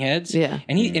from Talking Heads. Yeah.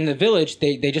 And he in the Village,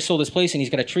 they just sold his place, and he's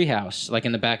got a treehouse, like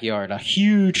in the backyard, a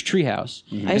huge treehouse.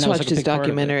 I just watched his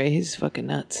documentary. He's fucking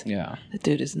nuts. Yeah. That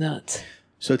dude is nuts.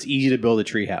 So it's easy to build a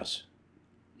treehouse.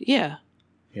 Yeah.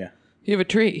 Yeah. You have a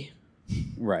tree. You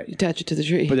Right. attach it to the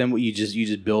tree. But then what you just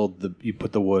you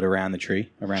put the wood around the tree,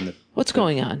 around the What's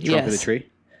going on? trunk of the Yes. tree.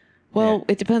 Well,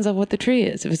 it depends on what the tree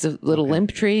is. If it's a little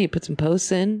limp tree, you put some posts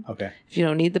in. Okay. If you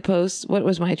don't need the posts, what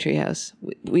was my tree house?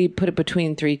 We put it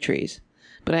between 3 trees,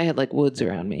 but I had like woods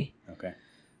around me. Okay.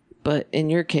 But in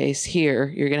your case,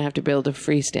 here, you're going to have to build a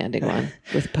freestanding one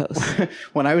with posts.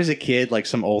 When I was a kid, like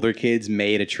some older kids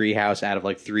made a tree house out of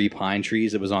like 3 pine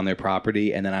trees that was on their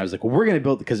property, and then I was like, well, we're gonna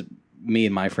build, because me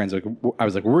and my friends, I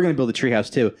was like, we're gonna build a tree house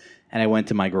too. And I went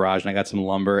to my garage and I got some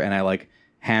lumber and I like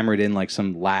hammered in like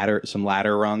some ladder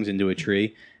rungs into a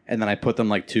tree, and then I put them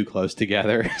like too close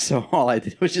together. So all I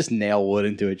did was just nail wood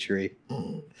into a tree,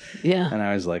 Yeah. and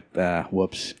I was like,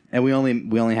 whoops. And we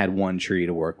only had 1 tree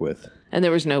to work with, And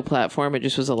there was no platform. It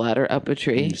just was a ladder up a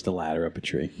tree. just a ladder up a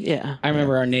tree. Yeah. I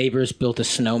remember our neighbors built a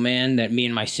snowman that me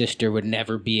and my sister would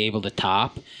never be able to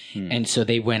top. And so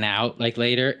they went out like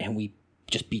later, and we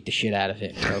just beat the shit out of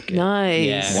it and broke it. Nice.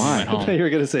 Yeah, Why? went I thought home. you were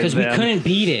going to say Because we them. couldn't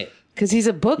beat it. Because he's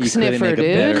a book You couldn't sniffer, make a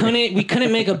dude. better- We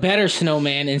couldn't make a better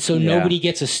snowman, and so Yeah. nobody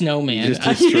gets a snowman. You just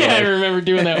destroy. Yeah, I remember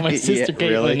doing that with my sister Yeah,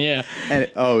 really? Caitlin. Yeah, And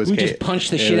it was We Kate. just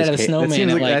punched the It shit was out of the Kate. snowman That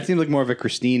seems at, like, like- that seems like more of a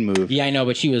Christine move. yeah, I know,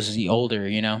 but she was the older,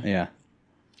 you know. Yeah.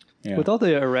 Yeah. With all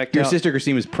the erectile... Your sister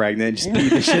Christine was pregnant. Just beat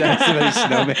the shit out of somebody's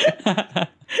snowman.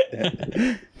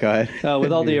 Go ahead.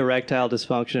 with all the erectile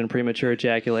dysfunction and premature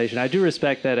ejaculation, I do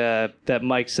respect that that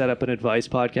Mike set up an advice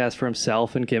podcast for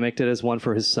himself and gimmicked it as one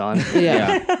for his son.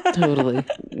 Yeah. Totally.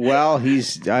 Well,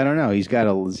 I don't know. He's got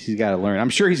to learn. I'm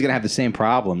sure he's going to have the same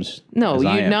problems. No, as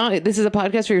I you am. now. This is a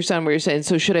podcast for your son where you're saying,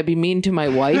 so should I be mean to my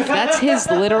wife? That's his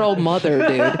literal mother,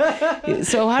 dude.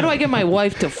 So how do I get my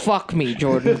wife to fuck me,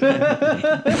 Jordan?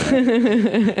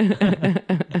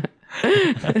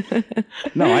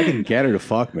 No, I can get her to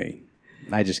fuck me.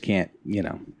 I just can't, Get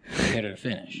her to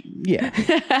finish. Yeah.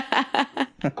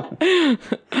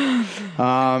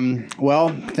 Well,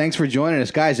 thanks for joining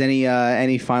us, guys.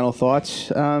 Any final thoughts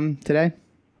today?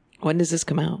 When does this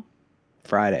come out?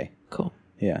 Friday. Cool.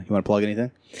 Yeah. You want to plug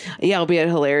anything? Yeah, I'll be at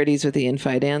Hilarities with the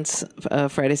Infi Dance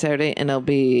Friday, Saturday, and I'll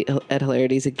be at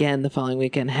Hilarities again the following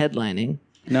weekend headlining.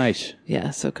 Nice. Yeah,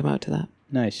 so come out to that.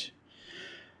 Nice.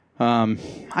 I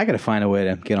got to find a way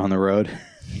to get on the road.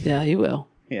 Yeah, you will.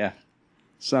 Yeah.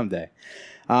 Someday.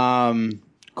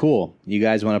 Cool. You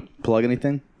guys want to plug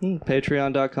anything?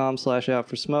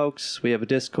 Patreon.com/outforsmokes. We have a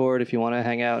Discord if you want to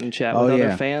hang out and chat with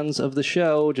other fans of the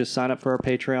show. Just sign up for our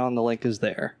Patreon. The link is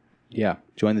there. Yeah.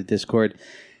 Join the Discord.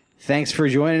 Thanks for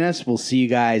joining us. We'll see you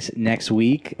guys next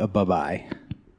week. Bye-bye.